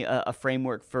gives me a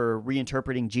framework for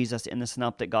reinterpreting Jesus in the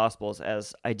Synoptic Gospels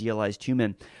as idealized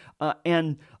human.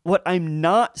 And what I'm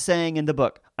not saying in the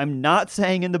book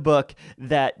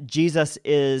that Jesus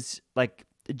is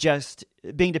just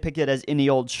being depicted as any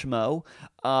old schmo,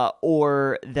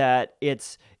 or that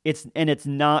it's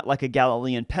not like a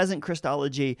Galilean peasant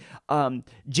Christology.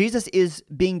 Jesus is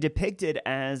being depicted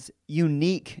as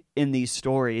unique in these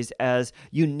stories, as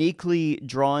uniquely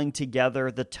drawing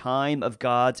together the time of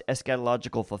God's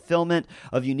eschatological fulfillment,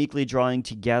 of uniquely drawing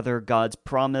together God's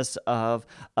promise of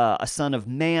a Son of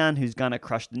Man who's going to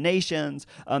crush the nations,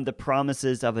 the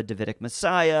promises of a Davidic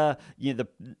Messiah,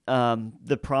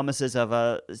 the promises of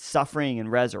a suffering and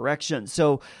resurrection.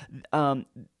 So,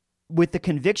 with the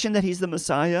conviction that he's the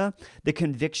Messiah, the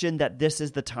conviction that this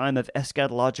is the time of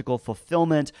eschatological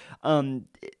fulfillment,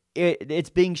 it's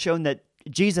being shown that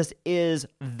Jesus is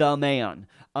the man,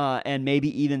 and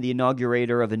maybe even the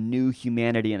inaugurator of a new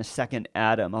humanity and a second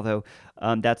Adam, although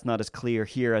that's not as clear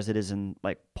here as it is in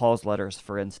Paul's letters,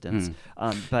 for instance.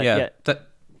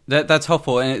 That's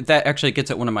helpful, and that actually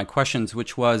gets at one of my questions,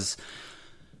 which was,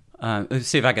 let's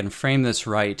see if I can frame this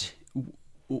right.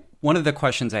 One of the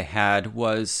questions I had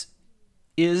was,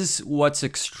 is what's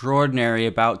extraordinary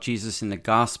about Jesus in the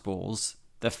Gospels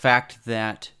the fact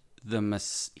that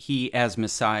he as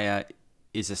Messiah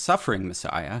is a suffering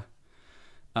Messiah,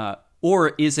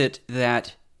 or is it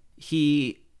that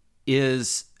he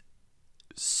is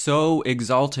so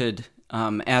exalted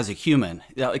as a human?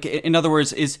 In other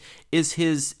words, is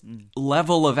his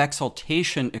level of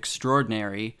exaltation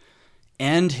extraordinary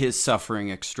and his suffering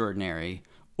extraordinary?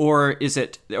 Or is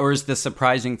the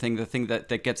surprising thing, the thing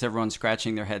that gets everyone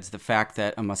scratching their heads, the fact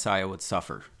that a Messiah would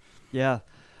suffer? Yeah.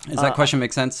 Does that question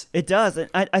make sense? It does.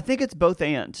 I think it's both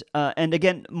and. And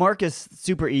again, Mark is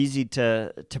super easy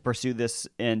to pursue this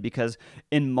in, because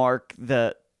in Mark,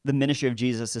 the ministry of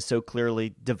Jesus is so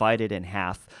clearly divided in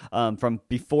half, from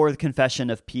before the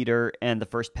confession of Peter and the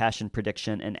first passion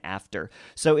prediction and after.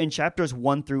 So in chapters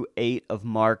 1 through 8 of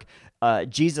Mark,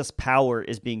 Jesus' power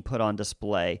is being put on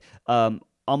display.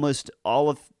 Almost all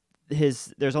of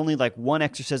there's only one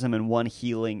exorcism and one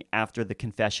healing after the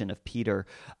confession of Peter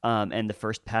and the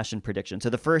first passion prediction. So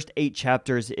the first 8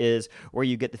 chapters is where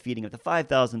you get the feeding of the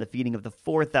 5,000, the feeding of the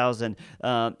 4,000,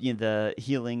 the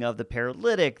healing of the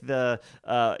paralytic, the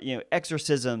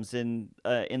exorcisms in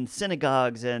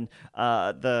synagogues, and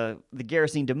the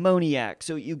Gerasene demoniac.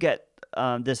 So you get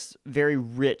this very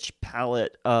rich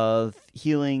palette of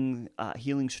healing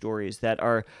stories that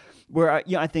are where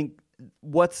I think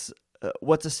what's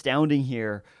astounding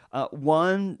here,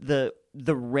 one,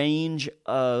 the range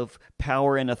of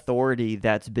power and authority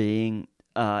that's being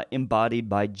embodied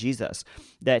by Jesus,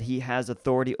 that he has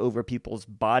authority over people's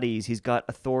bodies. He's got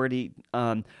authority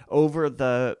over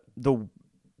the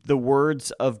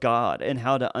words of God and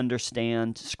how to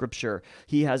understand Scripture.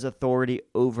 He has authority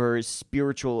over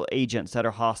spiritual agents that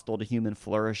are hostile to human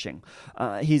flourishing.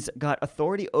 He's got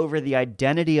authority over the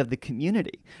identity of the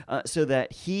community, so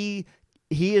that he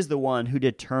is the one who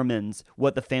determines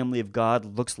what the family of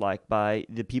God looks like by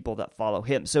the people that follow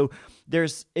him. So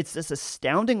it's this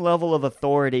astounding level of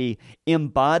authority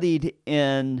embodied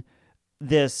in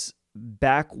this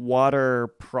backwater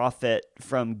prophet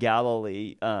from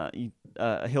Galilee,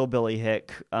 a hillbilly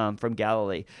hick from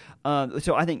Galilee.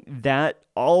 So I think that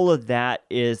all of that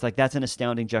is that's an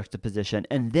astounding juxtaposition.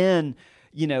 And then,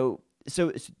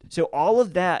 so all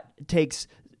of that takes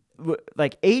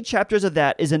 8 chapters of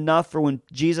that is enough for when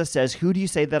Jesus says, "Who do you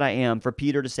say that I am?" for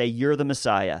Peter to say, "You're the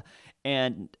Messiah."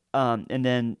 And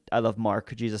then I love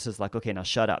Mark. Jesus is like, "Okay, now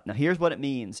shut up." Now here's what it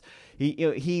means. He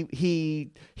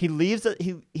leaves.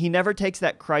 He never takes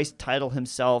that Christ title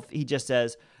himself. He just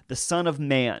says the Son of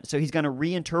Man. So he's going to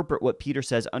reinterpret what Peter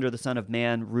says under the Son of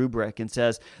Man rubric, and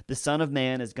says the Son of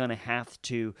Man is going to have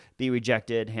to be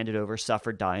rejected, handed over,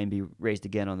 suffer, die, and be raised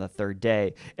again on the 3rd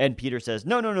day. And Peter says,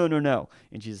 no.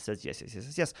 And Jesus says,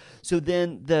 yes. So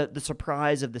then the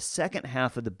surprise of the second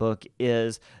half of the book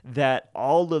is that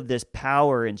all of this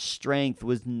power and strength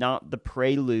was not the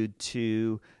prelude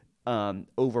to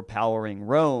overpowering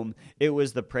Rome. It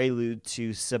was the prelude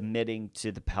to submitting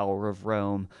to the power of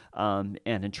Rome and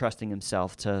entrusting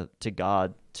himself to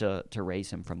God to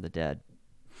raise him from the dead.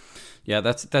 Yeah,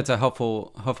 that's a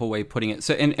helpful way of putting it.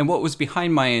 So, and what was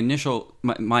behind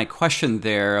my question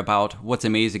there about what's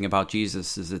amazing about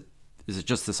Jesus? Is it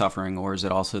just the suffering, or is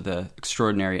it also the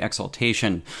extraordinary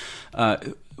exaltation?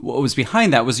 What was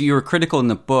behind that was you were critical in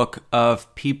the book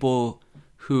of people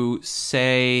who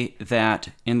say that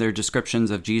in their descriptions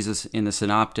of Jesus in the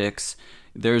Synoptics,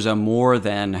 there's a more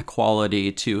than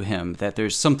quality to him, that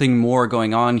there's something more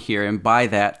going on here, and by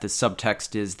that the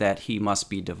subtext is that he must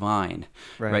be divine,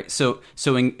 right? So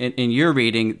in your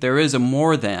reading, there is a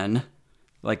more than,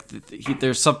 like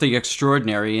there's something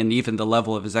extraordinary in even the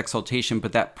level of his exaltation,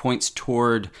 but that points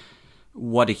toward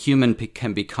what a human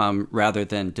can become rather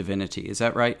than divinity. Is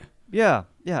that right? Yeah.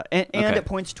 And Okay. it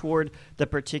points toward the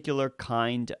particular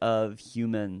kind of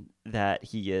human that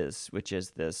he is, which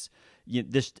is this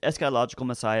eschatological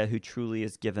Messiah who truly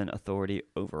is given authority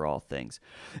over all things.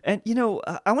 And,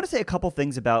 I want to say a couple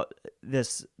things about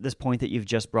this point that you've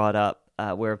just brought up,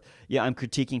 where, I'm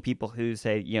critiquing people who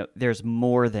say, there's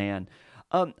more than.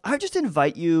 I just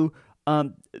invite you,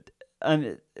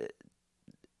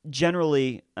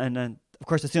 generally, and of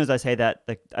course, as soon as I say that,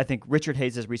 I think Richard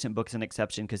Hayes' recent book is an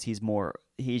exception because he's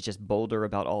just bolder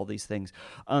about all these things.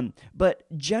 But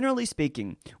generally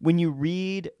speaking, when you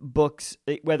read books,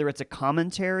 whether it's a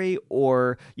commentary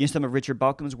or some of Richard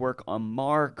Bauckham's work on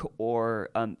Mark,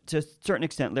 or to a certain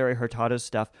extent Larry Hurtado's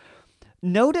stuff,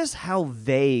 notice how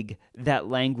vague that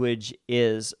language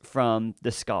is from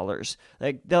the scholars.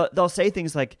 Like they'll say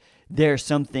things like, there's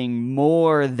something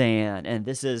more than, and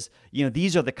this is,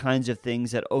 these are the kinds of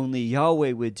things that only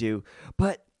Yahweh would do.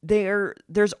 But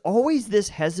there's always this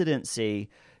hesitancy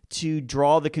to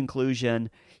draw the conclusion.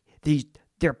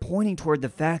 They're pointing toward the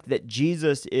fact that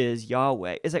Jesus is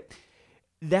Yahweh. It's like,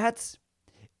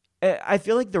 I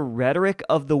feel like the rhetoric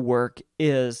of the work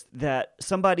is that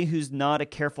somebody who's not a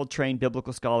careful, trained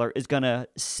biblical scholar is going to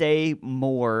say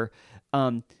more,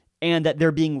 and that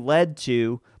they're being led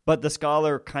to, but the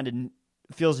scholar kind of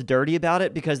feels dirty about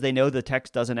it because they know the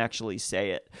text doesn't actually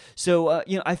say it. So,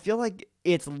 I feel like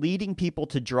it's leading people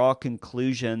to draw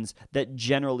conclusions that,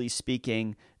 generally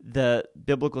speaking, the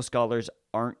biblical scholars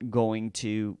aren't going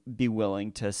to be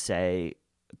willing to say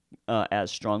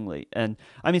as strongly. And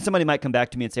I mean, somebody might come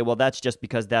back to me and say, well, that's just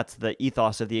because that's the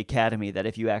ethos of the academy, that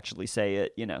if you actually say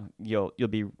it, you'll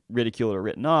be ridiculed or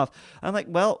written off. I'm like,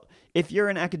 well, if you're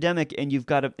an academic and you've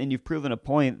proven a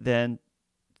point, then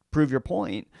prove your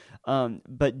point.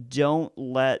 But don't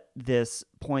let this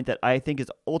point that I think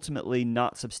is ultimately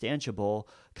not substantiable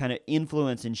kind of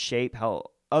influence and shape how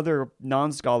other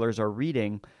non-scholars are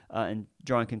reading and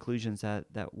drawing conclusions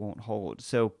that won't hold.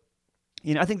 So,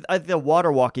 I think the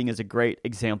water walking is a great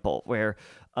example where,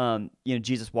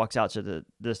 Jesus walks out to the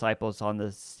disciples on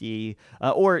the sea,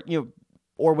 or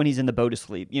when he's in the boat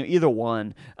asleep, either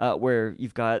one, where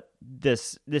you've got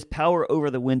this power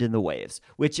over the wind and the waves,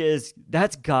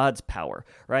 that's God's power,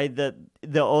 right?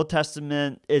 The Old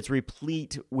Testament is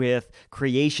replete with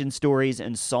creation stories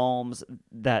and psalms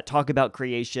that talk about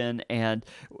creation and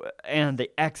the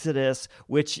Exodus,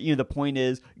 which, the point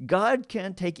is God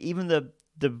can take even the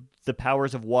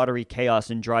powers of watery chaos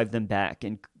and drive them back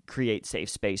and create safe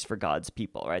space for God's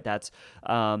people, right? That's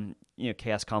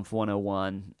Chaos Conf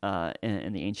 101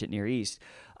 in the ancient Near East,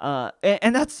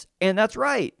 and that's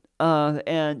right.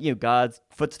 And God's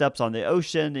footsteps on the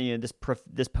ocean,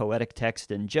 this poetic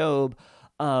text in Job.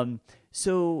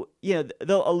 So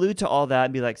they'll allude to all that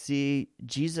and be like, see,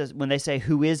 Jesus, when they say,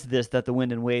 "Who is this that the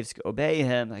wind and waves obey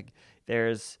him?" Like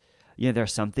there's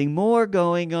something more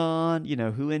going on.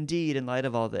 Who indeed, in light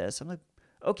of all this? I'm like,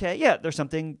 okay, yeah, there's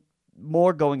something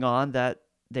more going on that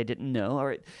they didn't know. All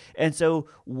right. And so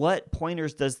what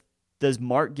pointers does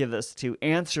Mark give us to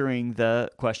answering the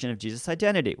question of Jesus'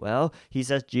 identity? Well, he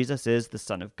says Jesus is the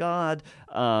Son of God.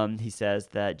 He says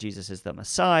that Jesus is the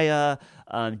Messiah.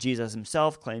 Jesus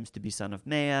himself claims to be Son of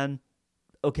Man.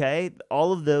 Okay,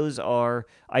 all of those are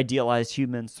idealized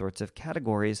human sorts of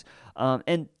categories.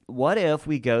 And what if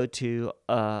we go to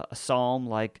a psalm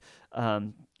like...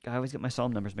 I always get my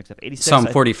psalm numbers mixed up. 86. Psalm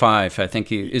 45, I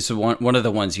think, is one of the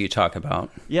ones you talk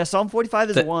about. Yeah, Psalm 45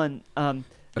 is one.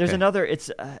 There's another. It's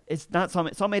not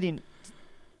Psalm 80.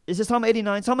 Is it Psalm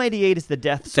 89? Psalm 88 is the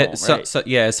death psalm, right?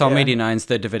 Psalm 89 is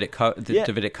the Davidic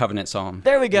Davidic covenant psalm.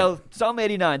 There we go. Psalm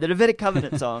 89, the Davidic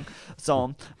covenant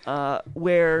psalm,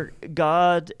 where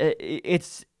God,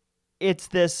 it's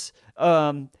this.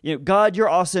 God, you're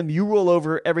awesome. You rule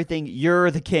over everything. You're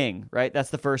the king, right? That's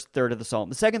the first third of the psalm.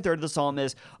 The second third of the psalm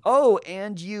is,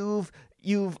 and you've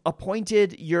you've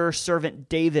appointed your servant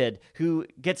David, who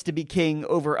gets to be king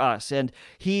over us, and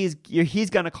he's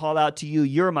going to call out to you,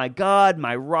 "You're my God,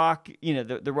 my rock,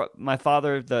 my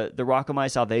Father, the rock of my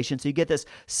salvation." So you get this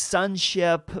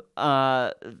sonship,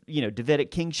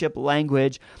 Davidic kingship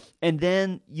language, and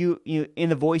then you in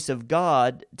the voice of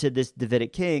God to this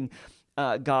Davidic king.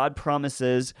 God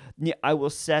promises, "I will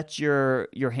set your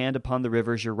hand upon the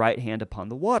rivers, your right hand upon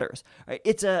the waters." Right?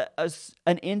 It's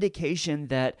an indication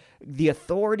that the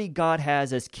authority God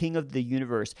has as King of the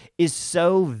universe is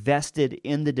so vested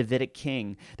in the Davidic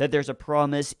king that there's a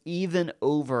promise even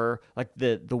over like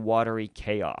the watery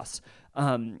chaos.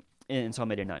 In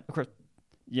Psalm 89, of course.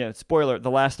 Spoiler,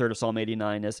 the last third of Psalm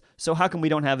 89 is, so how come we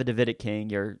don't have a Davidic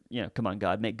king? Come on,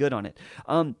 God, make good on it.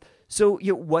 So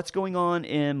what's going on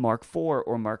in Mark 4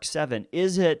 or Mark 7?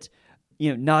 Is it,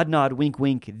 nod, nod, wink,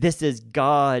 wink, this is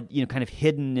God, kind of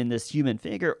hidden in this human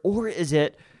figure? Or is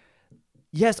it,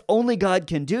 yes, only God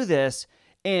can do this,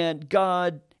 and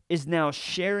God is now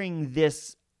sharing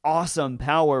this awesome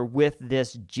power with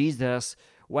this Jesus?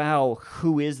 Wow,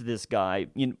 who is this guy?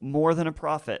 More than a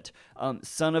prophet,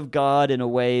 son of God in a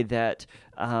way that,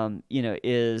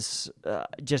 is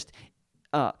just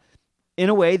in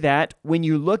a way that when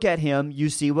you look at him, you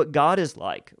see what God is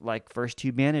like first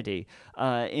humanity.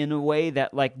 In a way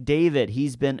that, like David,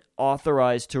 he's been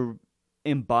authorized to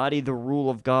embody the rule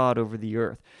of God over the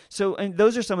earth. So, and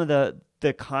those are some of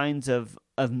the kinds of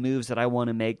moves that I want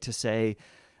to make to say,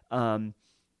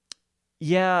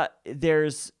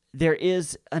 there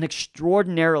is an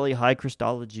extraordinarily high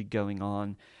Christology going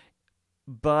on,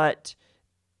 but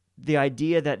the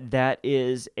idea that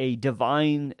is a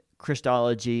divine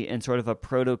Christology in sort of a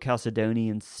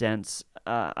proto-Chalcedonian sense,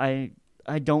 I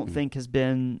don't think has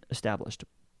been established.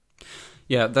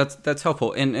 Yeah, that's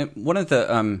helpful. And one of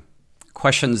the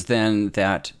questions then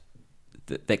that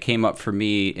came up for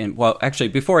me, and well, actually,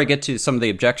 before I get to some of the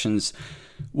objections,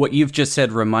 what you've just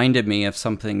said reminded me of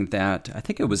something that I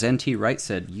think it was N.T. Wright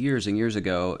said years and years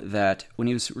ago, that when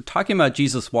he was talking about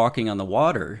Jesus walking on the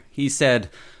water, he said,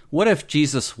 what if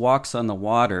Jesus walks on the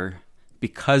water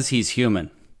because he's human?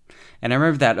 And I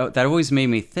remember that always made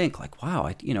me think, like, wow,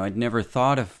 I'd never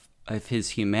thought of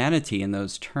his humanity in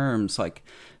those terms, like,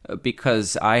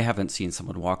 because I haven't seen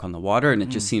someone walk on the water, and it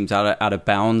just seems out of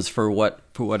bounds for what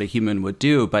a human would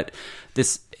do. But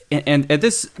this and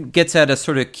this gets at a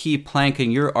sort of key plank in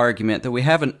your argument that we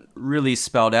haven't really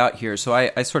spelled out here. So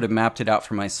I sort of mapped it out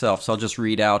for myself. So I'll just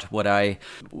read out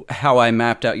how I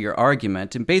mapped out your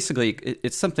argument. And basically,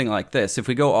 it's something like this: if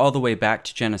we go all the way back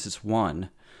to Genesis 1,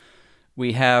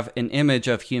 we have an image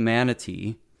of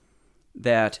humanity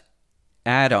that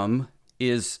Adam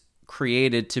is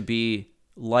created to be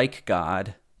like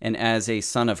God and as a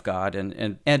son of God,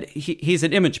 and he's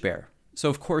an image bearer. So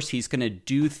of course he's going to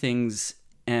do things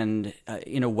and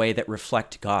in a way that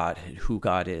reflect God, who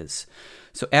God is.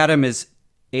 So Adam is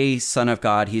a son of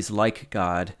God. He's like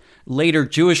God. Later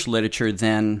Jewish literature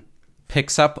then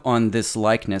picks up on this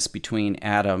likeness between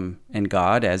Adam and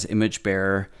God as image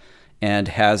bearer, and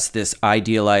has this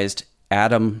idealized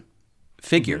Adam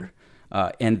figure,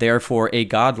 and therefore a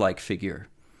godlike figure.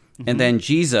 And then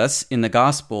Jesus in the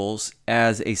Gospels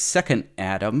as a second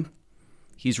Adam,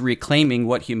 he's reclaiming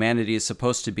what humanity is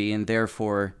supposed to be, and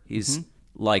therefore he's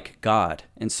like God.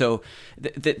 And so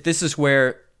this is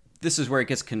where it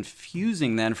gets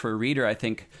confusing then for a reader, I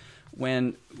think,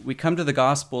 when we come to the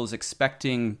Gospels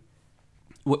expecting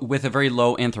with a very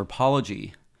low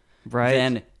anthropology, right?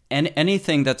 Then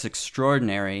anything that's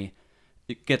extraordinary,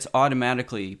 it gets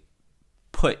automatically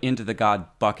put into the God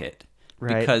bucket,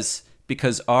 right?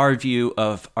 Because our view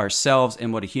of ourselves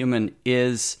and what a human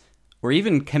is, or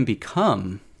even can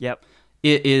become,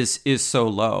 is so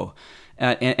low.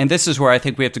 And this is where I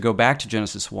think we have to go back to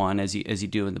Genesis 1, as you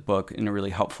do in the book, in a really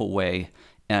helpful way,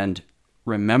 and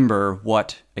remember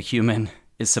what a human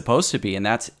is supposed to be, and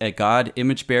that's a God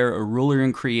image bearer, a ruler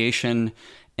in creation,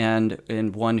 and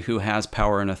one who has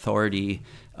power and authority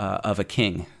of a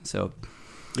king. So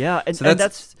yeah, and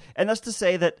that's to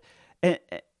say that,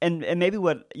 and maybe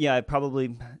what I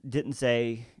probably didn't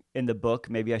say in the book,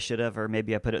 maybe I should have, or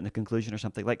maybe I put it in the conclusion or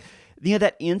something, like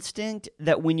that instinct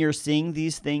that when you're seeing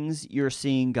these things, you're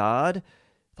seeing God.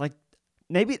 Like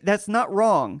maybe that's not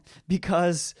wrong,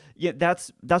 because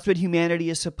that's what humanity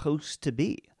is supposed to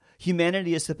be.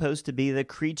 Humanity is supposed to be the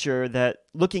creature that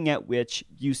looking at which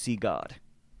you see God.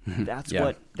 That's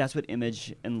what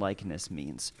image and likeness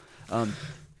means. And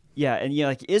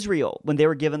like Israel, when they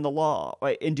were given the law,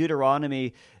 right, in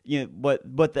Deuteronomy,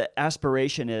 what the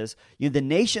aspiration is, the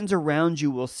nations around you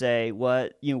will say,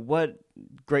 what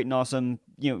great and awesome,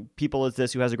 people as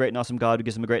this, who has a great and awesome God who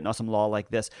gives them a great and awesome law like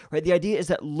this, right? The idea is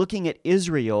that looking at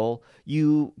Israel,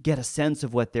 you get a sense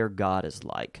of what their God is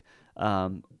like.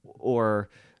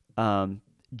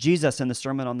 Jesus in the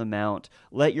Sermon on the Mount,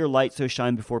 let your light so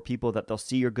shine before people that they'll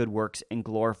see your good works and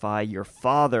glorify your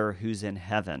Father who's in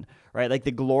heaven, right? Like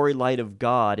the glory light of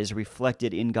God is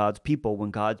reflected in God's people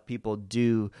when God's people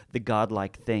do the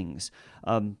godlike things.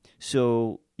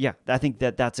 Yeah, I think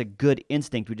that's a good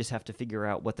instinct. We just have to figure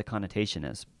out what the connotation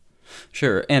is.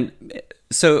 Sure. And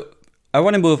so I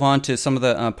want to move on to some of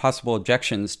the possible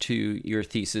objections to your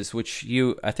thesis, which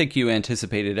I think you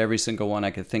anticipated every single one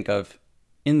I could think of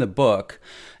in the book,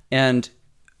 and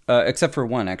except for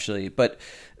one actually. But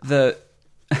the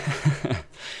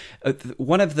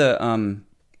one of the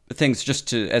things,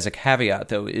 just as a caveat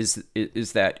though, is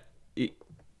that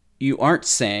you aren't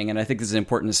saying, and I think this is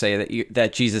important to say,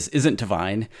 that Jesus isn't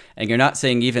divine, and you're not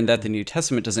saying even that the New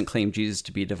Testament doesn't claim Jesus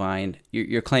to be divine.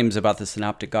 Your claims about the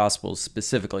Synoptic Gospels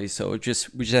specifically. So we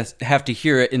just have to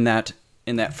hear it in that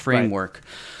framework.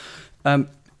 Right.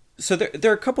 So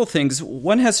there are a couple things.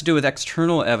 One has to do with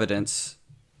external evidence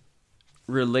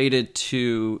related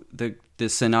to the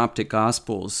Synoptic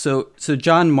Gospels. So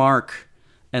John, Mark,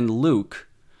 and Luke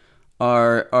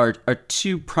are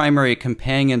two primary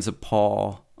companions of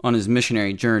Paul on his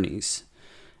missionary journeys,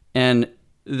 and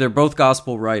they're both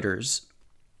gospel writers.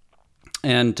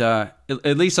 And at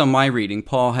least on my reading,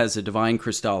 Paul has a divine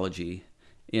Christology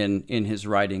in his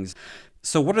writings.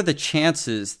 So what are the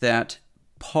chances that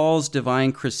Paul's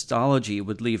divine Christology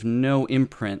would leave no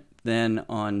imprint then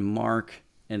on Mark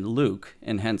and Luke,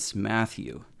 and hence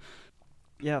Matthew?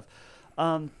 Yeah.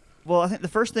 Well, I think the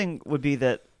first thing would be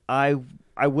that I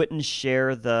wouldn't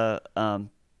share the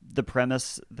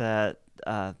premise that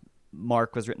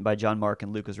Mark was written by John Mark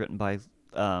and Luke was written by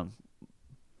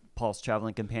Paul's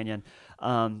traveling companion.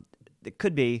 It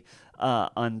could be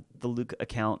on the Luke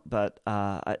account, but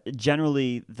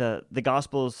generally the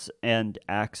Gospels and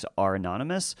Acts are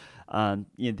anonymous.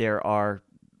 There are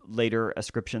later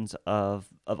ascriptions of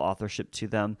authorship to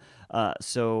them.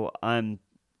 So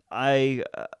I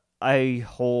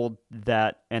hold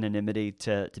that anonymity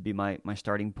to be my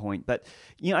starting point. But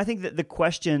I think that the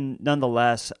question,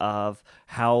 nonetheless, of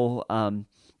how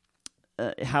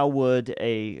would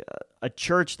a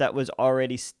church that was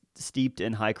already steeped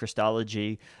in high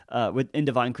Christology, in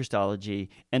divine Christology,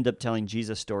 end up telling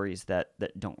Jesus stories that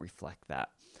don't reflect that?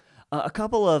 A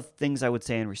couple of things I would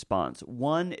say in response.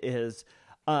 One is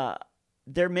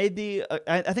there may be,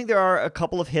 I think there are a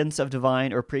couple of hints of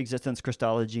divine or pre-existence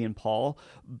Christology in Paul,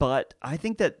 but I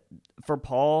think that for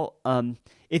Paul,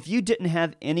 if you didn't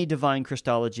have any divine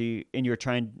Christology and you're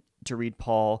trying to read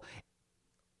Paul,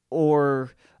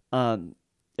 or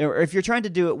if you're trying to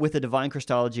do it with a divine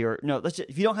Christology,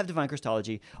 if you don't have divine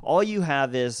Christology, all you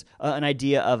have is an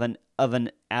idea of an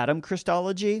Adam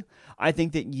Christology. I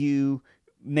think that you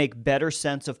make better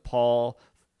sense of Paul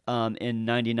in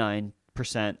 99%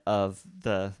 of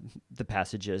the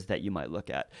passages that you might look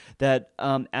at. That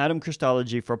Adam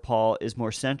Christology for Paul is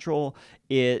more central.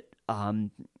 It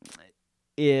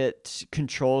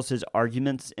controls his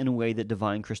arguments in a way that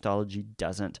divine Christology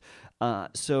doesn't.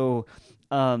 So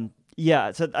I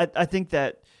think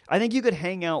you could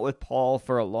hang out with Paul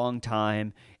for a long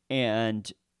time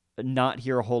and not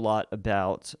hear a whole lot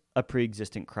about a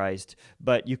pre-existent Christ,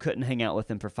 but you couldn't hang out with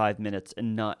him for 5 minutes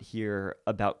and not hear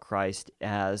about Christ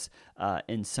as,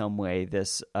 in some way,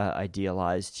 this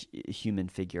idealized human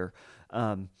figure.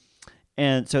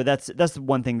 And so that's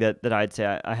one thing that I'd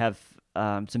say. I have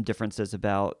some differences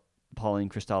about Pauline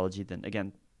Christology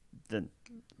than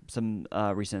some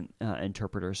recent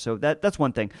interpreters. So that's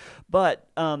one thing. But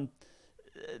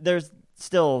there's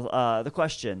still the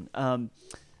question.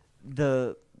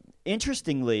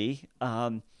 Interestingly,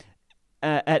 at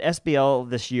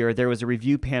SBL this year, there was a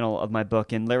review panel of my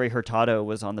book, and Larry Hurtado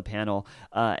was on the panel.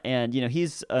 And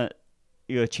he's a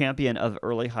champion of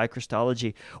early high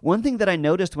Christology. One thing that I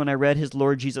noticed when I read his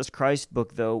Lord Jesus Christ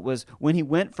book, though, was when he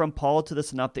went from Paul to the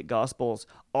Synoptic Gospels,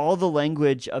 all the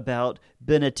language about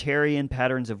Binitarian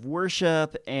patterns of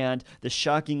worship and the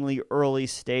shockingly early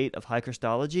state of high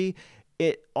Christology,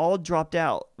 it all dropped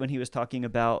out when he was talking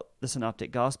about the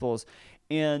Synoptic Gospels.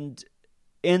 And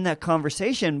in that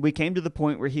conversation, we came to the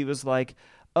point where he was like,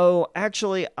 oh,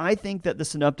 actually, I think that the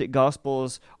Synoptic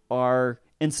Gospels are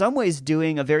in some ways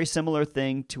doing a very similar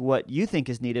thing to what you think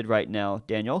is needed right now,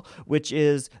 Daniel, which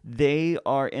is they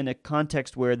are in a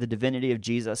context where the divinity of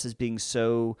Jesus is being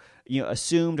so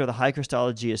assumed, or the high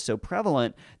Christology is so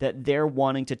prevalent that they're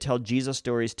wanting to tell Jesus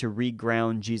stories to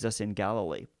reground Jesus in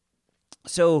Galilee.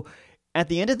 So at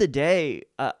the end of the day,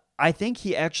 I think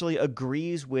he actually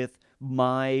agrees with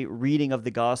my reading of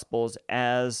the Gospels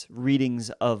as readings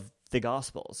of the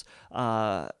Gospels,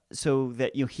 so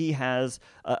that he has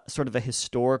sort of a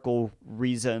historical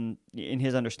reason in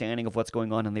his understanding of what's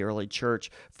going on in the early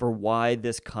church for why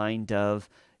this kind of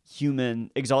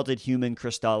exalted human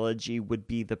Christology would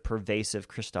be the pervasive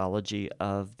Christology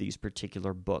of these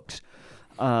particular books.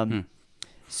 So,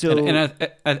 and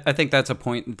I think that's a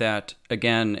point that,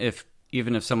 again,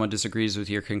 even if someone disagrees with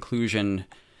your conclusion,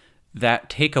 that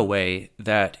takeaway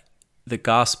that the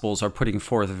Gospels are putting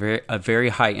forth a very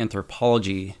high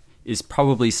anthropology is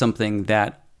probably something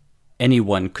that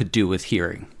anyone could do with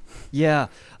hearing. Yeah,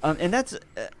 and that's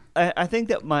I think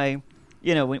that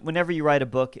whenever you write a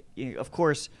book, of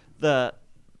course the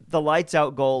lights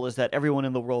out goal is that everyone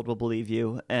in the world will believe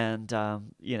you, and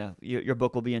your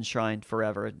book will be enshrined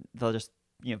forever. They'll just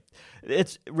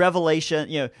it's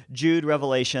Revelation, Jude,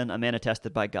 Revelation, a man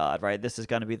attested by God, right? This is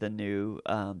going to be the new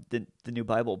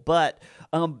Bible. But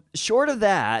short of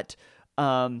that,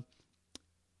 the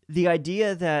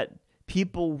idea that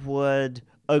people would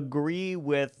agree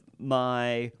with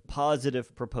my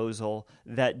positive proposal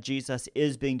that Jesus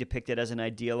is being depicted as an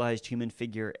idealized human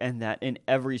figure, and that in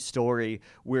every story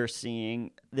we're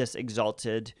seeing this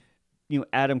exalted,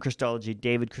 Adam Christology,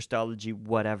 David Christology,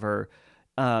 whatever.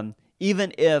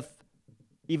 Even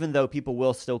though people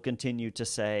will still continue to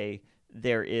say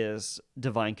there is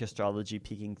divine Christology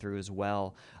peeking through as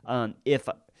well,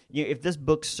 if this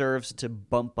book serves to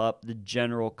bump up the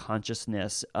general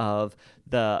consciousness of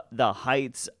the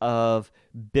heights of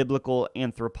biblical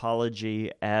anthropology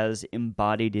as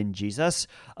embodied in Jesus,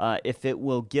 if it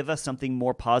will give us something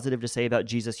more positive to say about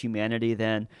Jesus' humanity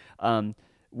than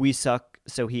we suck,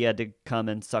 so he had to come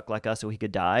and suck like us so he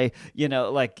could die,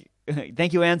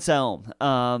 thank you, Anselm.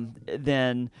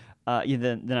 Then I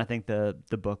think the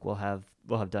book will have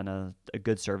done a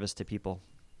good service to people.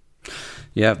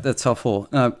 Yeah, that's helpful.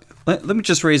 Let me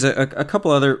just raise a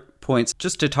couple other points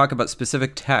just to talk about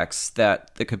specific texts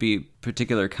that could be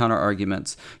particular counter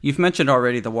arguments. You've mentioned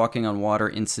already the walking on water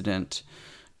incident,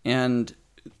 and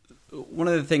one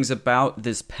of the things about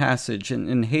this passage,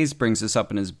 and Hayes brings this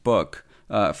up in his book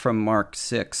from Mark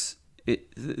 6.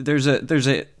 There's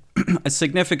a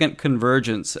significant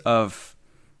convergence of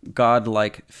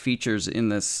God-like features in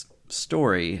this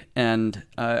story, and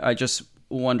I just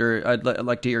wonder, I'd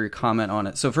like to hear your comment on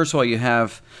it. So first of all, you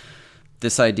have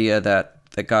this idea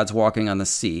that God's walking on the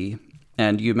sea,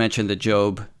 and you mentioned the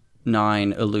Job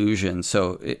 9 allusion.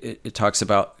 So it talks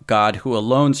about God who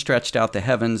alone stretched out the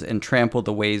heavens and trampled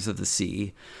the waves of the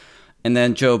sea. And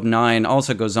then Job 9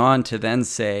 also goes on to then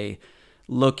say,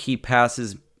 look, he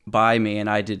passes by me and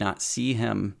I did not see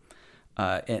him.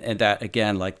 And that,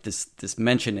 again, like this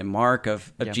mention in Mark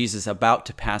of Jesus about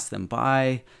to pass them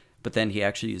by, but then he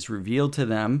actually is revealed to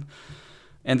them.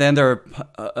 And then there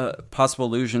are possible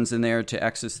allusions in there to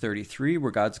Exodus 33,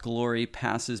 where God's glory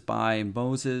passes by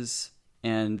Moses.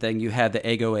 And then you had the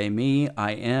ego eimi,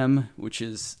 I am, which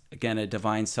is, again, a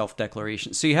divine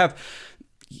self-declaration. So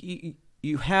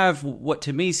you have what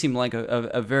to me seemed like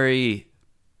a very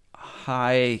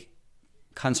high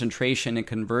concentration and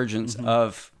convergence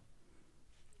of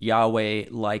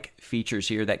Yahweh-like features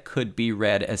here that could be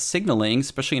read as signaling,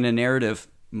 especially in a narrative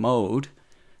mode,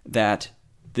 that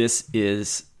this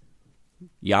is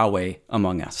Yahweh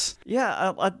among us.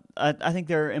 Yeah, I think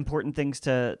there are important things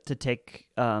to take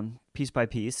piece by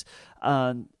piece.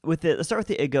 Let's start with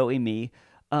the ego eimi.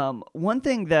 One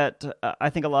thing that I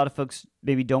think a lot of folks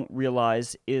maybe don't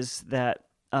realize is that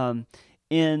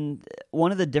in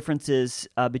one of the differences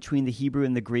between the Hebrew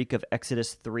and the Greek of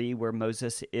Exodus 3, where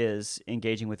Moses is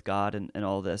engaging with God and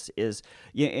all this, is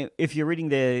if you're reading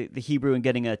the Hebrew and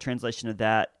getting a translation of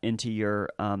that into your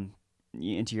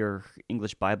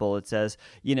English Bible, it says,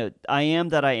 I am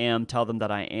that I am, tell them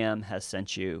that I am has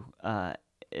sent you,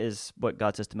 is what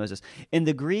God says to Moses. In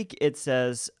the Greek, it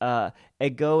says, ego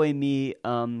eimi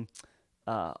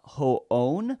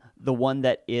hoon, the one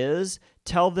that is,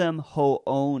 tell them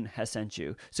hoon has sent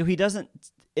you. So he doesn't,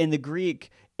 in the Greek,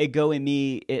 ego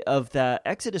eimi of the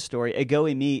Exodus story, ego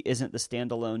eimi isn't the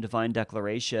standalone divine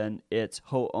declaration, it's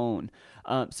hoon.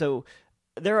 So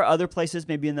there are other places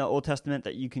maybe in the Old Testament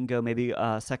that you can go, maybe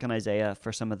Second Isaiah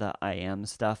for some of the I am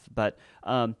stuff, but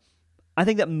I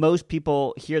think that most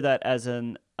people hear that as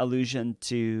an allusion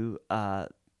to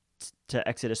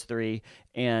Exodus 3,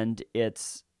 and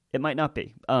it might not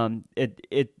be.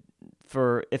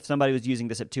 For if somebody was using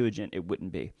the Septuagint, it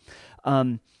wouldn't be.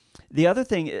 The other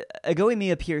thing, ego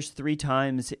eimi appears 3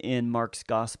 times in Mark's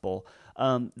Gospel.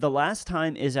 The last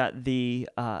time is at the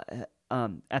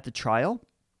trial,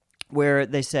 where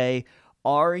they say,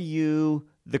 "Are you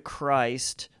the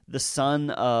Christ, the Son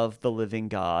of the living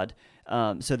God?"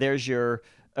 So there's your,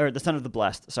 or the son of the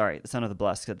blessed. Sorry, the son of the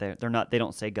blessed. Because they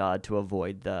don't say God to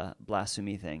avoid the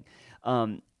blasphemy thing.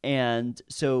 And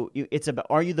so it's about,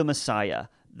 are you the Messiah,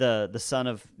 the son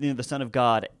of the Son of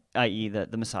God, i.e.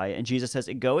 the Messiah? And Jesus says,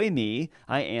 "Ego eimi,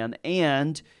 I am,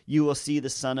 and you will see the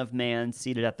Son of Man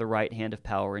seated at the right hand of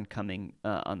power and coming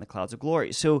on the clouds of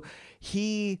glory." So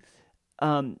he,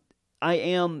 I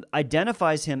am,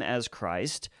 identifies him as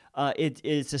Christ. It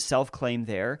is a self-claim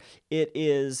there. It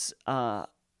is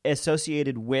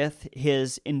associated with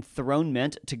his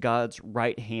enthronement to God's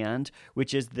right hand,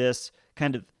 which is this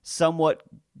kind of somewhat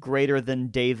greater than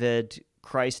David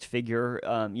Christ figure,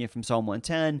 from Psalm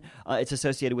 110. It's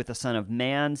associated with the Son of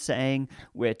Man saying,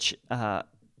 which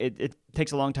it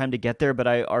takes a long time to get there, but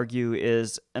I argue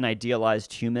is an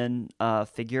idealized human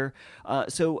figure.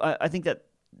 So I think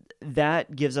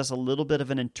that gives us a little bit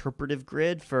of an interpretive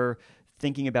grid for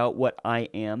thinking about what I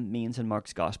am means in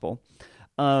Mark's gospel.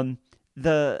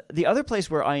 The other place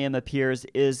where I am appears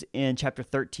is in chapter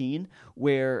 13,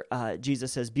 where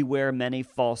Jesus says, "Beware, many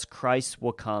false Christs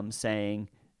will come, saying,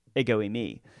 Ego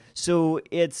eimi." So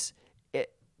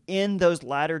in those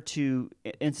latter two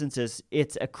instances,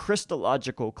 it's a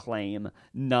Christological claim,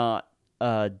 not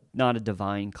a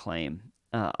divine claim.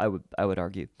 I would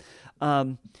argue.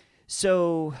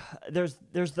 So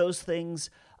there's those things.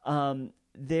 I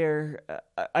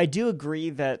do agree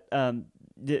that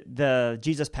the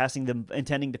Jesus passing them,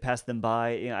 intending to pass them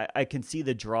by. I can see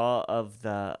the draw of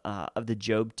the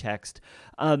Job text,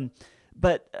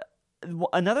 but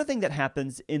another thing that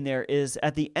happens in there is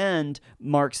at the end,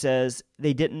 Mark says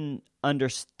they didn't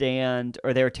understand,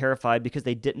 or they were terrified because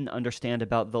they didn't understand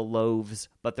about the loaves,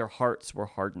 but their hearts were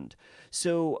hardened.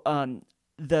 So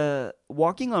the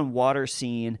walking on water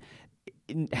scene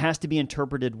has to be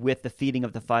interpreted with the feeding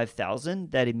of the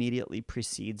 5,000 that immediately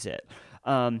precedes it.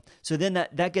 So then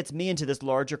that gets me into this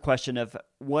larger question of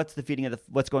what's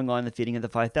going on in the feeding of the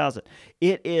 5,000.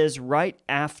 It is right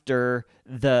after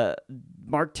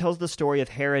Mark tells the story of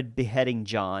Herod beheading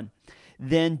John.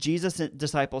 Then Jesus'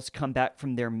 disciples come back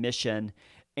from their mission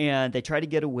and they try to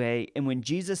get away. And when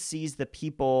Jesus sees the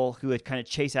people who had kind of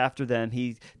chased after them,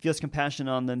 he feels compassion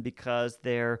on them because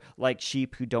they're like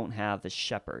sheep who don't have the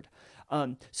shepherd.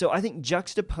 So I think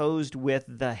juxtaposed with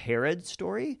the Herod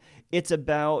story, it's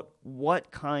about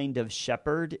what kind of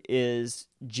shepherd is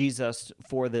Jesus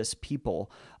for this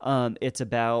people. It's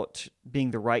about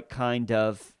being the right kind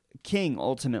of king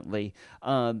ultimately,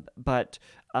 but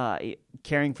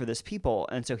caring for this people.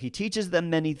 And so he teaches them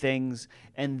many things,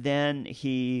 and then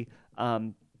he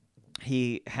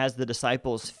has the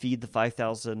disciples feed the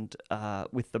 5,000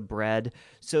 with the bread.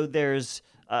 So there's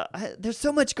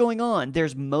so much going on.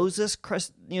 There's Moses,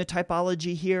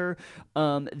 typology here.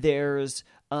 There's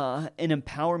an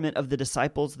empowerment of the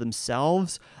disciples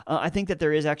themselves. I think that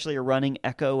there is actually a running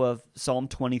echo of Psalm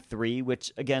 23,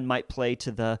 which again might play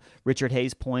to the Richard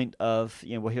Hayes point of,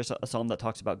 here's a psalm that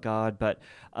talks about God, but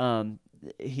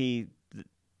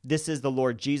this is the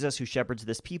Lord Jesus who shepherds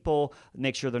this people,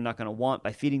 make sure they're not going to want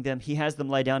by feeding them. He has them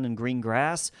lie down in green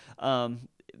grass.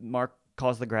 Mark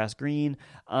calls the grass green,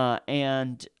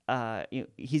 and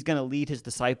he's going to lead his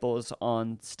disciples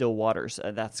on still waters.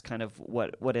 That's kind of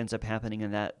what ends up happening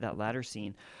in that latter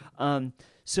scene.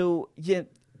 So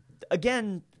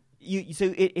again,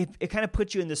 it kind of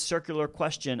puts you in this circular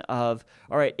question of,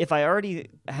 all right, if I already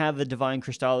have the divine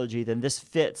Christology, then this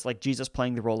fits, like Jesus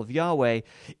playing the role of Yahweh.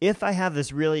 If I have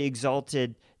this really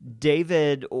exalted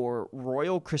David or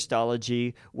royal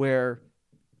Christology where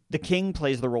the king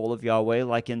plays the role of Yahweh,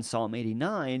 like in Psalm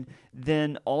 89,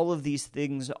 then all of these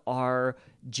things are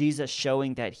Jesus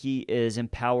showing that he is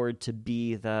empowered to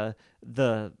be the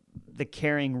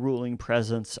caring, ruling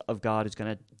presence of God who's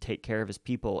going to take care of his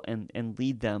people and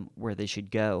lead them where they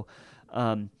should go.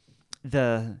 I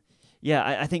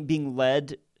think being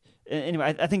led.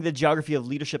 Anyway, I think the geography of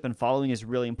leadership and following is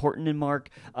really important in Mark.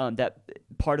 That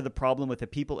part of the problem with the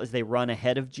people is they run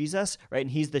ahead of Jesus, right? And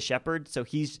he's the shepherd, so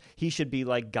he should be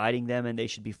like guiding them, and they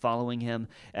should be following him.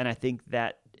 And I think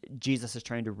that Jesus is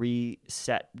trying to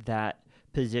reset that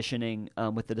positioning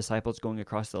with the disciples going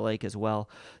across the lake as well.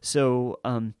 So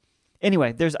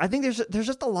anyway, there's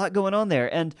just a lot going on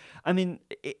there, and I mean,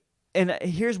 and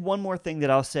here's one more thing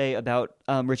that I'll say about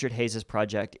Richard Hayes'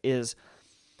 project is.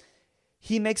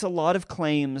 He makes a lot of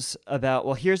claims about,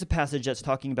 well, here's a passage that's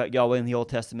talking about Yahweh in the Old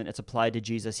Testament. It's applied to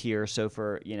Jesus here. So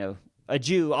for, a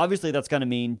Jew, obviously that's going to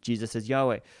mean Jesus is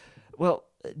Yahweh. Well,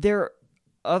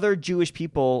 other Jewish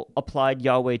people applied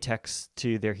Yahweh texts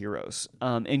to their heroes.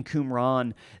 In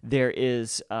Qumran, there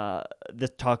is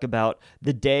the talk about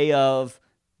the day of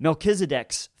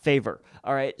Melchizedek's favor.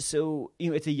 All right, so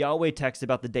it's a Yahweh text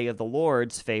about the day of the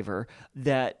Lord's favor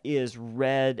that is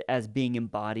read as being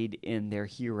embodied in their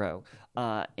hero,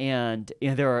 and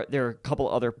there are a couple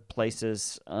other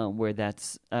places where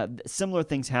that's similar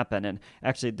things happen, and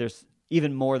actually there's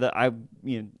even more that I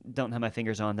don't have my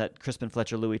fingers on that Crispin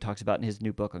Fletcher Louis talks about in his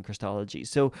new book on Christology.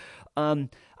 So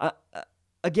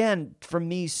again, for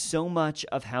me, so much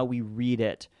of how we read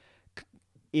it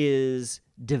is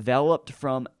developed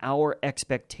from our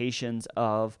expectations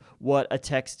of what a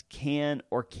text can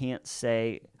or can't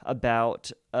say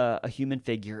about a human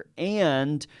figure,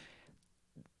 and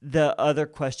the other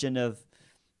question of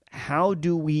how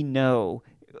do we know,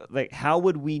 like how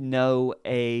would we know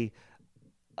a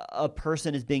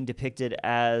person is being depicted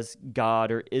as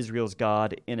God or Israel's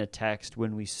God in a text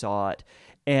when we saw it?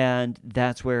 And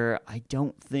that's where I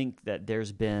don't think that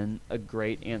there's been a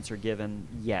great answer given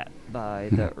yet by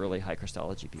the early high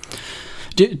Christology people.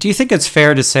 Do you think it's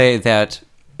fair to say that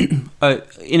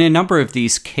in a number of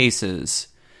these cases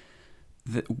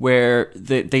where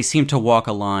they seem to walk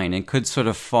a line and could sort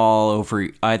of fall over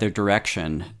either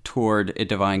direction toward a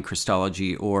divine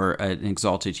Christology or an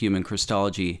exalted human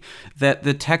Christology, that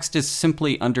the text is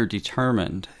simply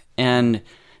underdetermined and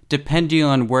depending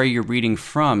on where you're reading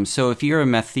from? So if you're a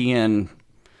Matthean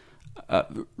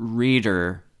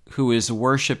reader who is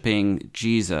worshiping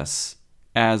Jesus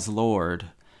as Lord,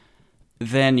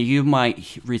 then you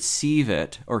might receive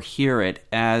it or hear it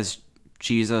as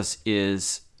Jesus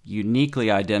is uniquely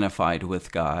identified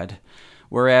with God,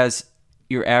 whereas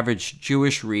your average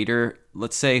Jewish reader,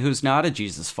 let's say who's not a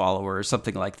Jesus follower or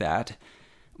something like that,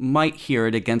 might hear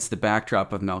it against the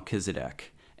backdrop of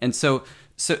Melchizedek. And so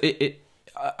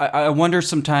I wonder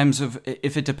sometimes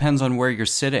if it depends on where you're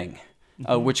sitting,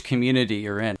 which community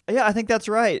you're in. Yeah, I think that's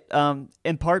right.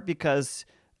 In part because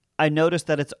I noticed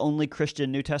that it's only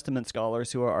Christian New Testament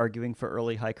scholars who are arguing for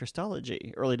early high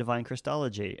Christology, early divine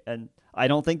Christology, and I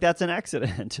don't think that's an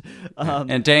accident.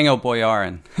 And Daniel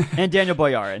Boyarin. And Daniel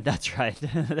Boyarin, that's right.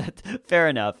 Fair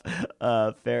enough.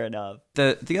 Fair enough.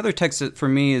 The other text that for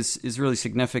me is really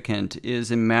significant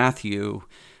is in Matthew,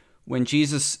 when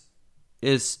Jesus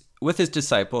is with his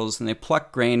disciples and they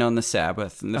pluck grain on the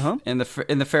Sabbath, and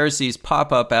the Pharisees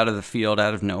pop up out of the field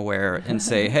out of nowhere and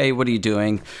say, "Hey, what are you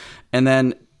doing?" And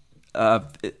then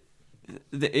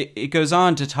it goes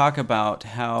on to talk about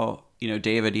how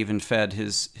David even fed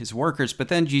his workers, but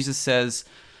then Jesus says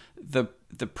the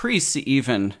priests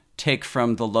even take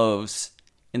from the loaves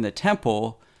in the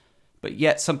temple, but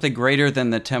yet something greater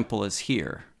than the temple is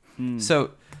here.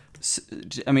 So,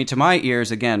 I mean, to my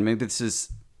ears, again, maybe this is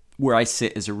where I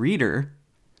sit as a reader,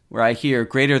 where I hear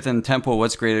greater than the temple,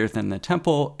 what's greater than the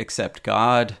temple except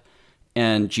God,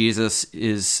 and Jesus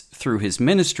is, through his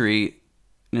ministry,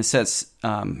 in a sense,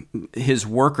 his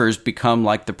workers become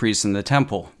like the priests in the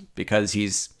temple because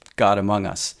he's God among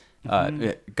us,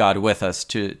 God with us,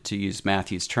 to use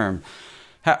Matthew's term.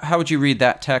 How would you read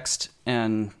that text,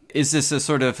 and is this a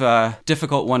sort of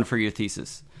difficult one for your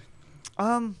thesis?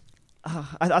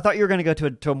 I thought you were going to go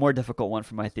to a more difficult one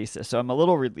for my thesis, so I'm a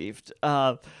little relieved.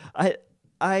 Okay,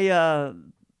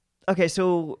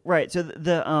 so right, so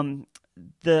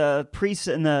the priests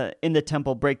in the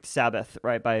temple break the Sabbath,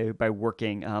 right, by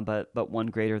working, but one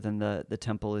greater than the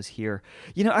temple is here.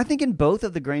 I think in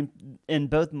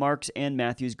both Mark's and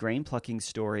Matthew's grain plucking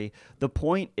story, the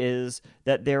point is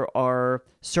that there are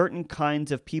certain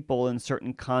kinds of people in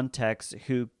certain contexts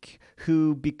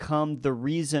who become the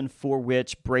reason for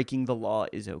which breaking the law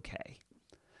is okay.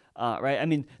 Right? I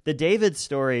mean, the David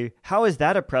story, how is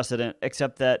that a precedent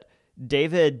except that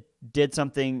David did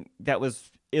something that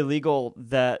was illegal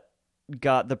that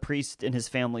got the priest and his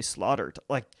family slaughtered?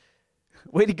 Like,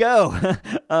 way to go.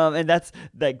 And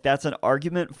that's an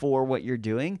argument for what you're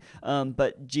doing.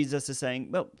 But Jesus is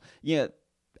saying, well,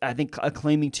 I think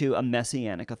claiming to a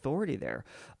messianic authority there.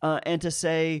 And to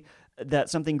say that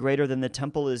something greater than the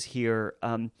temple is here.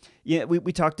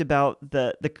 We talked about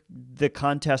the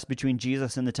contest between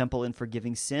Jesus and the temple in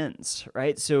forgiving sins,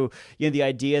 right? So the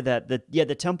idea that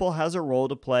the temple has a role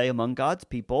to play among God's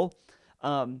people,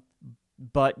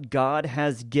 but God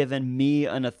has given me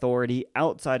an authority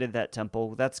outside of that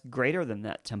temple that's greater than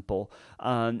that temple,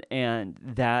 and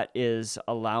that is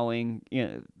allowing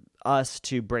us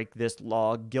to break this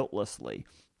law guiltlessly.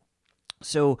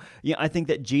 So, I think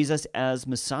that Jesus as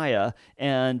Messiah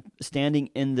and standing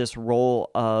in this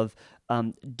role of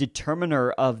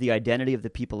determiner of the identity of the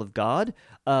people of God,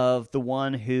 of the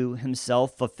one who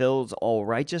himself fulfills all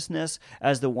righteousness,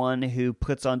 as the one who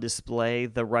puts on display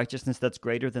the righteousness that's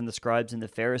greater than the scribes and the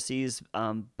Pharisees,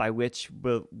 by which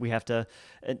we have to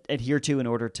adhere to in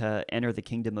order to enter the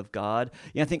kingdom of God.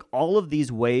 I think all of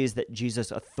these ways that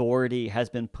Jesus' authority has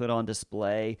been put on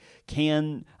display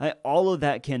all of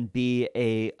that can be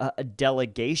a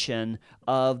delegation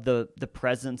of the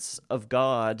presence of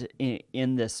God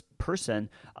in this person,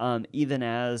 even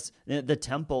as the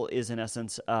temple is in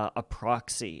essence a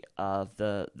proxy of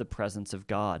the presence of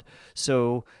God.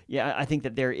 So I think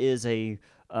that there is I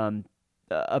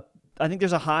think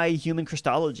there's a high human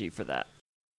Christology for that.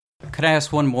 Could I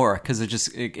ask one more? Because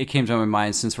it came to my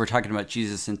mind since we're talking about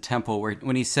Jesus in temple,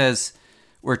 when he says,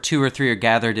 "Where 2 or 3 are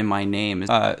gathered in my name,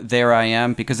 there I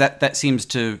am," because that seems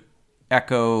to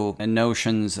echo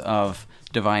notions of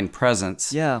divine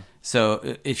presence. Yeah.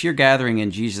 So if you're gathering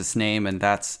in Jesus' name, and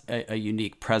that's a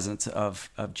unique presence of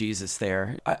Jesus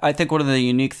there, I think one of the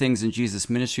unique things in Jesus'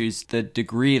 ministry is the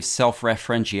degree of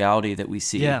self-referentiality that we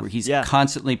see, where he's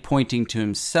constantly pointing to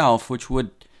himself, which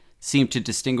would seem to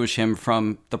distinguish him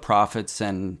from the prophets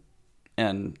and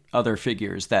other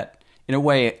figures that, in a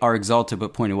way, are exalted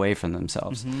but point away from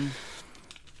themselves. Mm-hmm.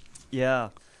 Yeah.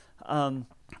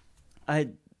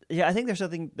 I think there's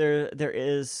something there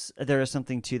is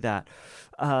something to that.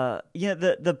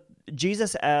 The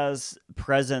Jesus as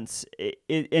presence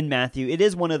in Matthew, it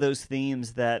is one of those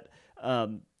themes that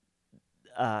there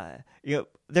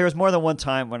was more than one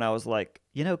time when I was like,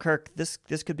 Kirk, this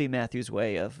could be Matthew's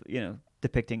way of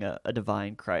depicting a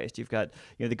divine Christ. You've got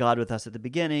the God with us at the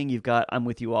beginning, you've got I'm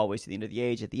with you always to the end of the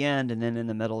age at the end, and then in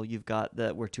the middle you've got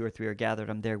where 2 or 3 are gathered,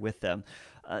 I'm there with them.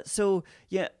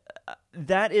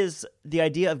 That is the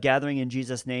idea of gathering in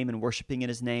Jesus' name and worshiping in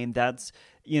his name. That's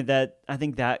that I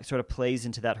think that sort of plays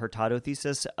into that Hurtado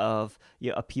thesis of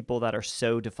a people that are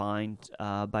so defined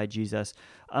by Jesus.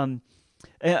 I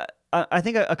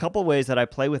think a couple ways that I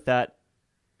play with that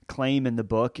claim in the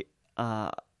book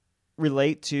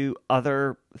relate to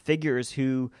other figures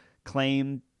who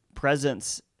claim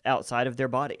presence outside of their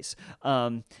bodies.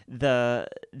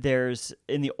 There's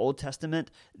in the Old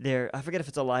Testament I forget if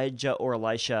it's Elijah or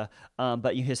Elisha,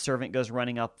 but his servant goes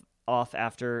running off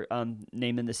after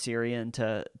Naaman the Syrian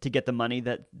to get the money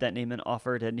that Naaman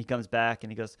offered, and he comes back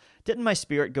and he goes, "Didn't my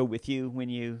spirit go with you when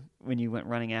you went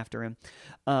running after him?"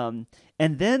 And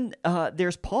then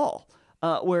there's Paul.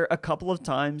 Where a couple of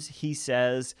times he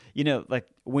says, like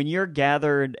when you're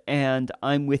gathered and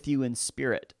I'm with you in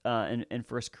spirit in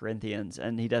 1 Corinthians,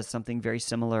 and he does something very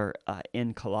similar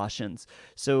in Colossians.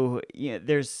 So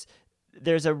there's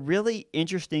a really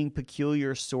interesting,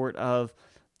 peculiar sort of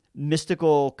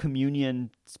mystical communion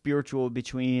spiritual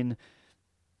between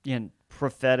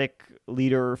prophetic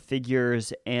leader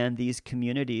figures and these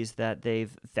communities that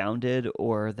they've founded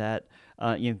or that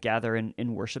gather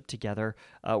and worship together,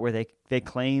 where they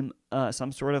claim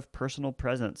some sort of personal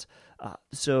presence. I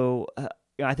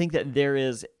think that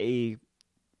there's a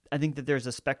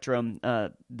spectrum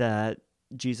that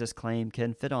Jesus' claim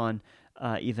can fit on,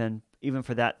 even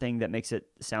for that thing that makes it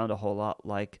sound a whole lot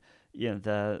like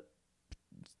the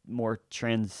more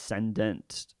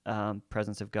transcendent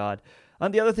presence of God.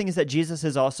 The other thing is that Jesus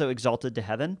is also exalted to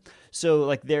heaven.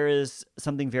 So there is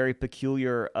something very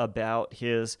peculiar about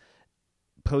his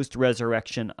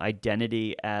post-resurrection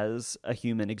identity as a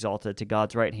human exalted to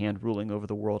God's right hand, ruling over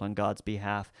the world on God's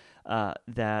behalf,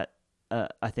 that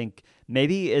I think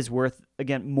maybe is worth,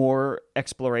 again, more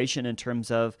exploration in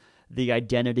terms of the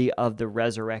identity of the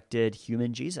resurrected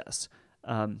human Jesus,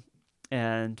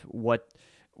 and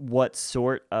what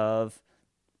sort of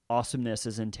awesomeness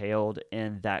is entailed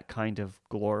in that kind of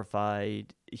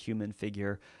glorified human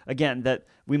figure. Again, that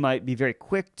we might be very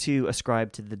quick to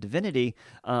ascribe to the divinity,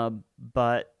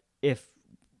 but if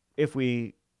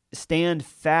we stand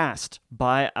fast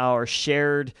by our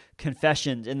shared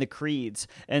confessions in the creeds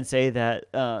and say that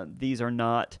these are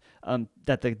not,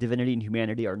 that the divinity and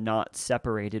humanity are not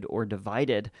separated or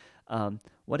divided,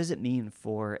 what does it mean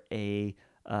for a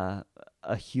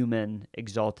human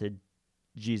exalted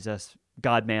Jesus,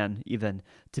 God-man even,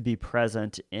 to be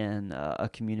present in a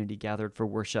community gathered for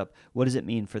worship? What does it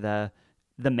mean for the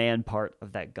man part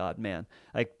of that God-man?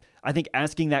 I think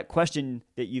asking that question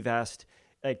that you've asked,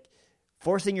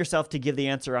 forcing yourself to give the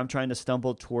answer I'm trying to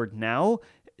stumble toward now,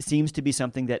 seems to be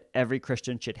something that every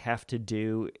Christian should have to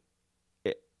do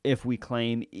if we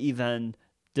claim even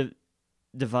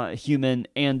divine, human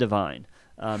and divine,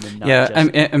 and not just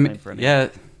for a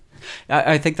man.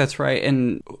 I think that's right.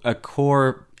 And a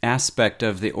core aspect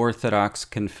of the Orthodox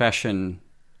confession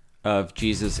of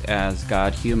Jesus as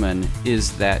God human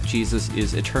is that Jesus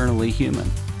is eternally human.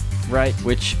 Right.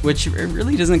 Which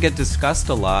really doesn't get discussed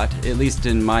a lot, at least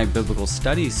in my biblical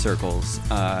studies circles,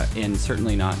 and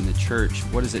certainly not in the church.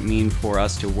 What does it mean for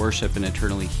us to worship an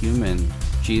eternally human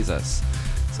Jesus?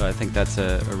 So I think that's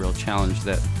a real challenge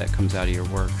that comes out of your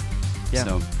work. Yeah.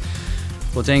 So,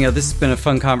 well, Daniel, this has been a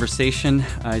fun conversation.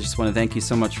 I just want to thank you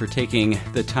so much for taking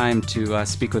the time to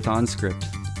speak with OnScript.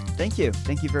 Thank you.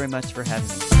 Thank you very much for having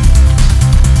me.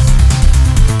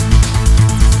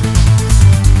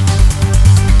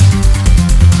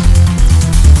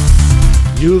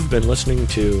 You've been listening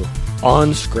to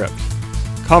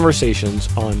OnScript, conversations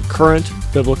on current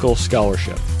biblical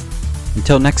scholarship.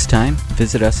 Until next time,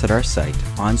 visit us at our site,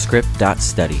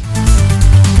 onscript.study.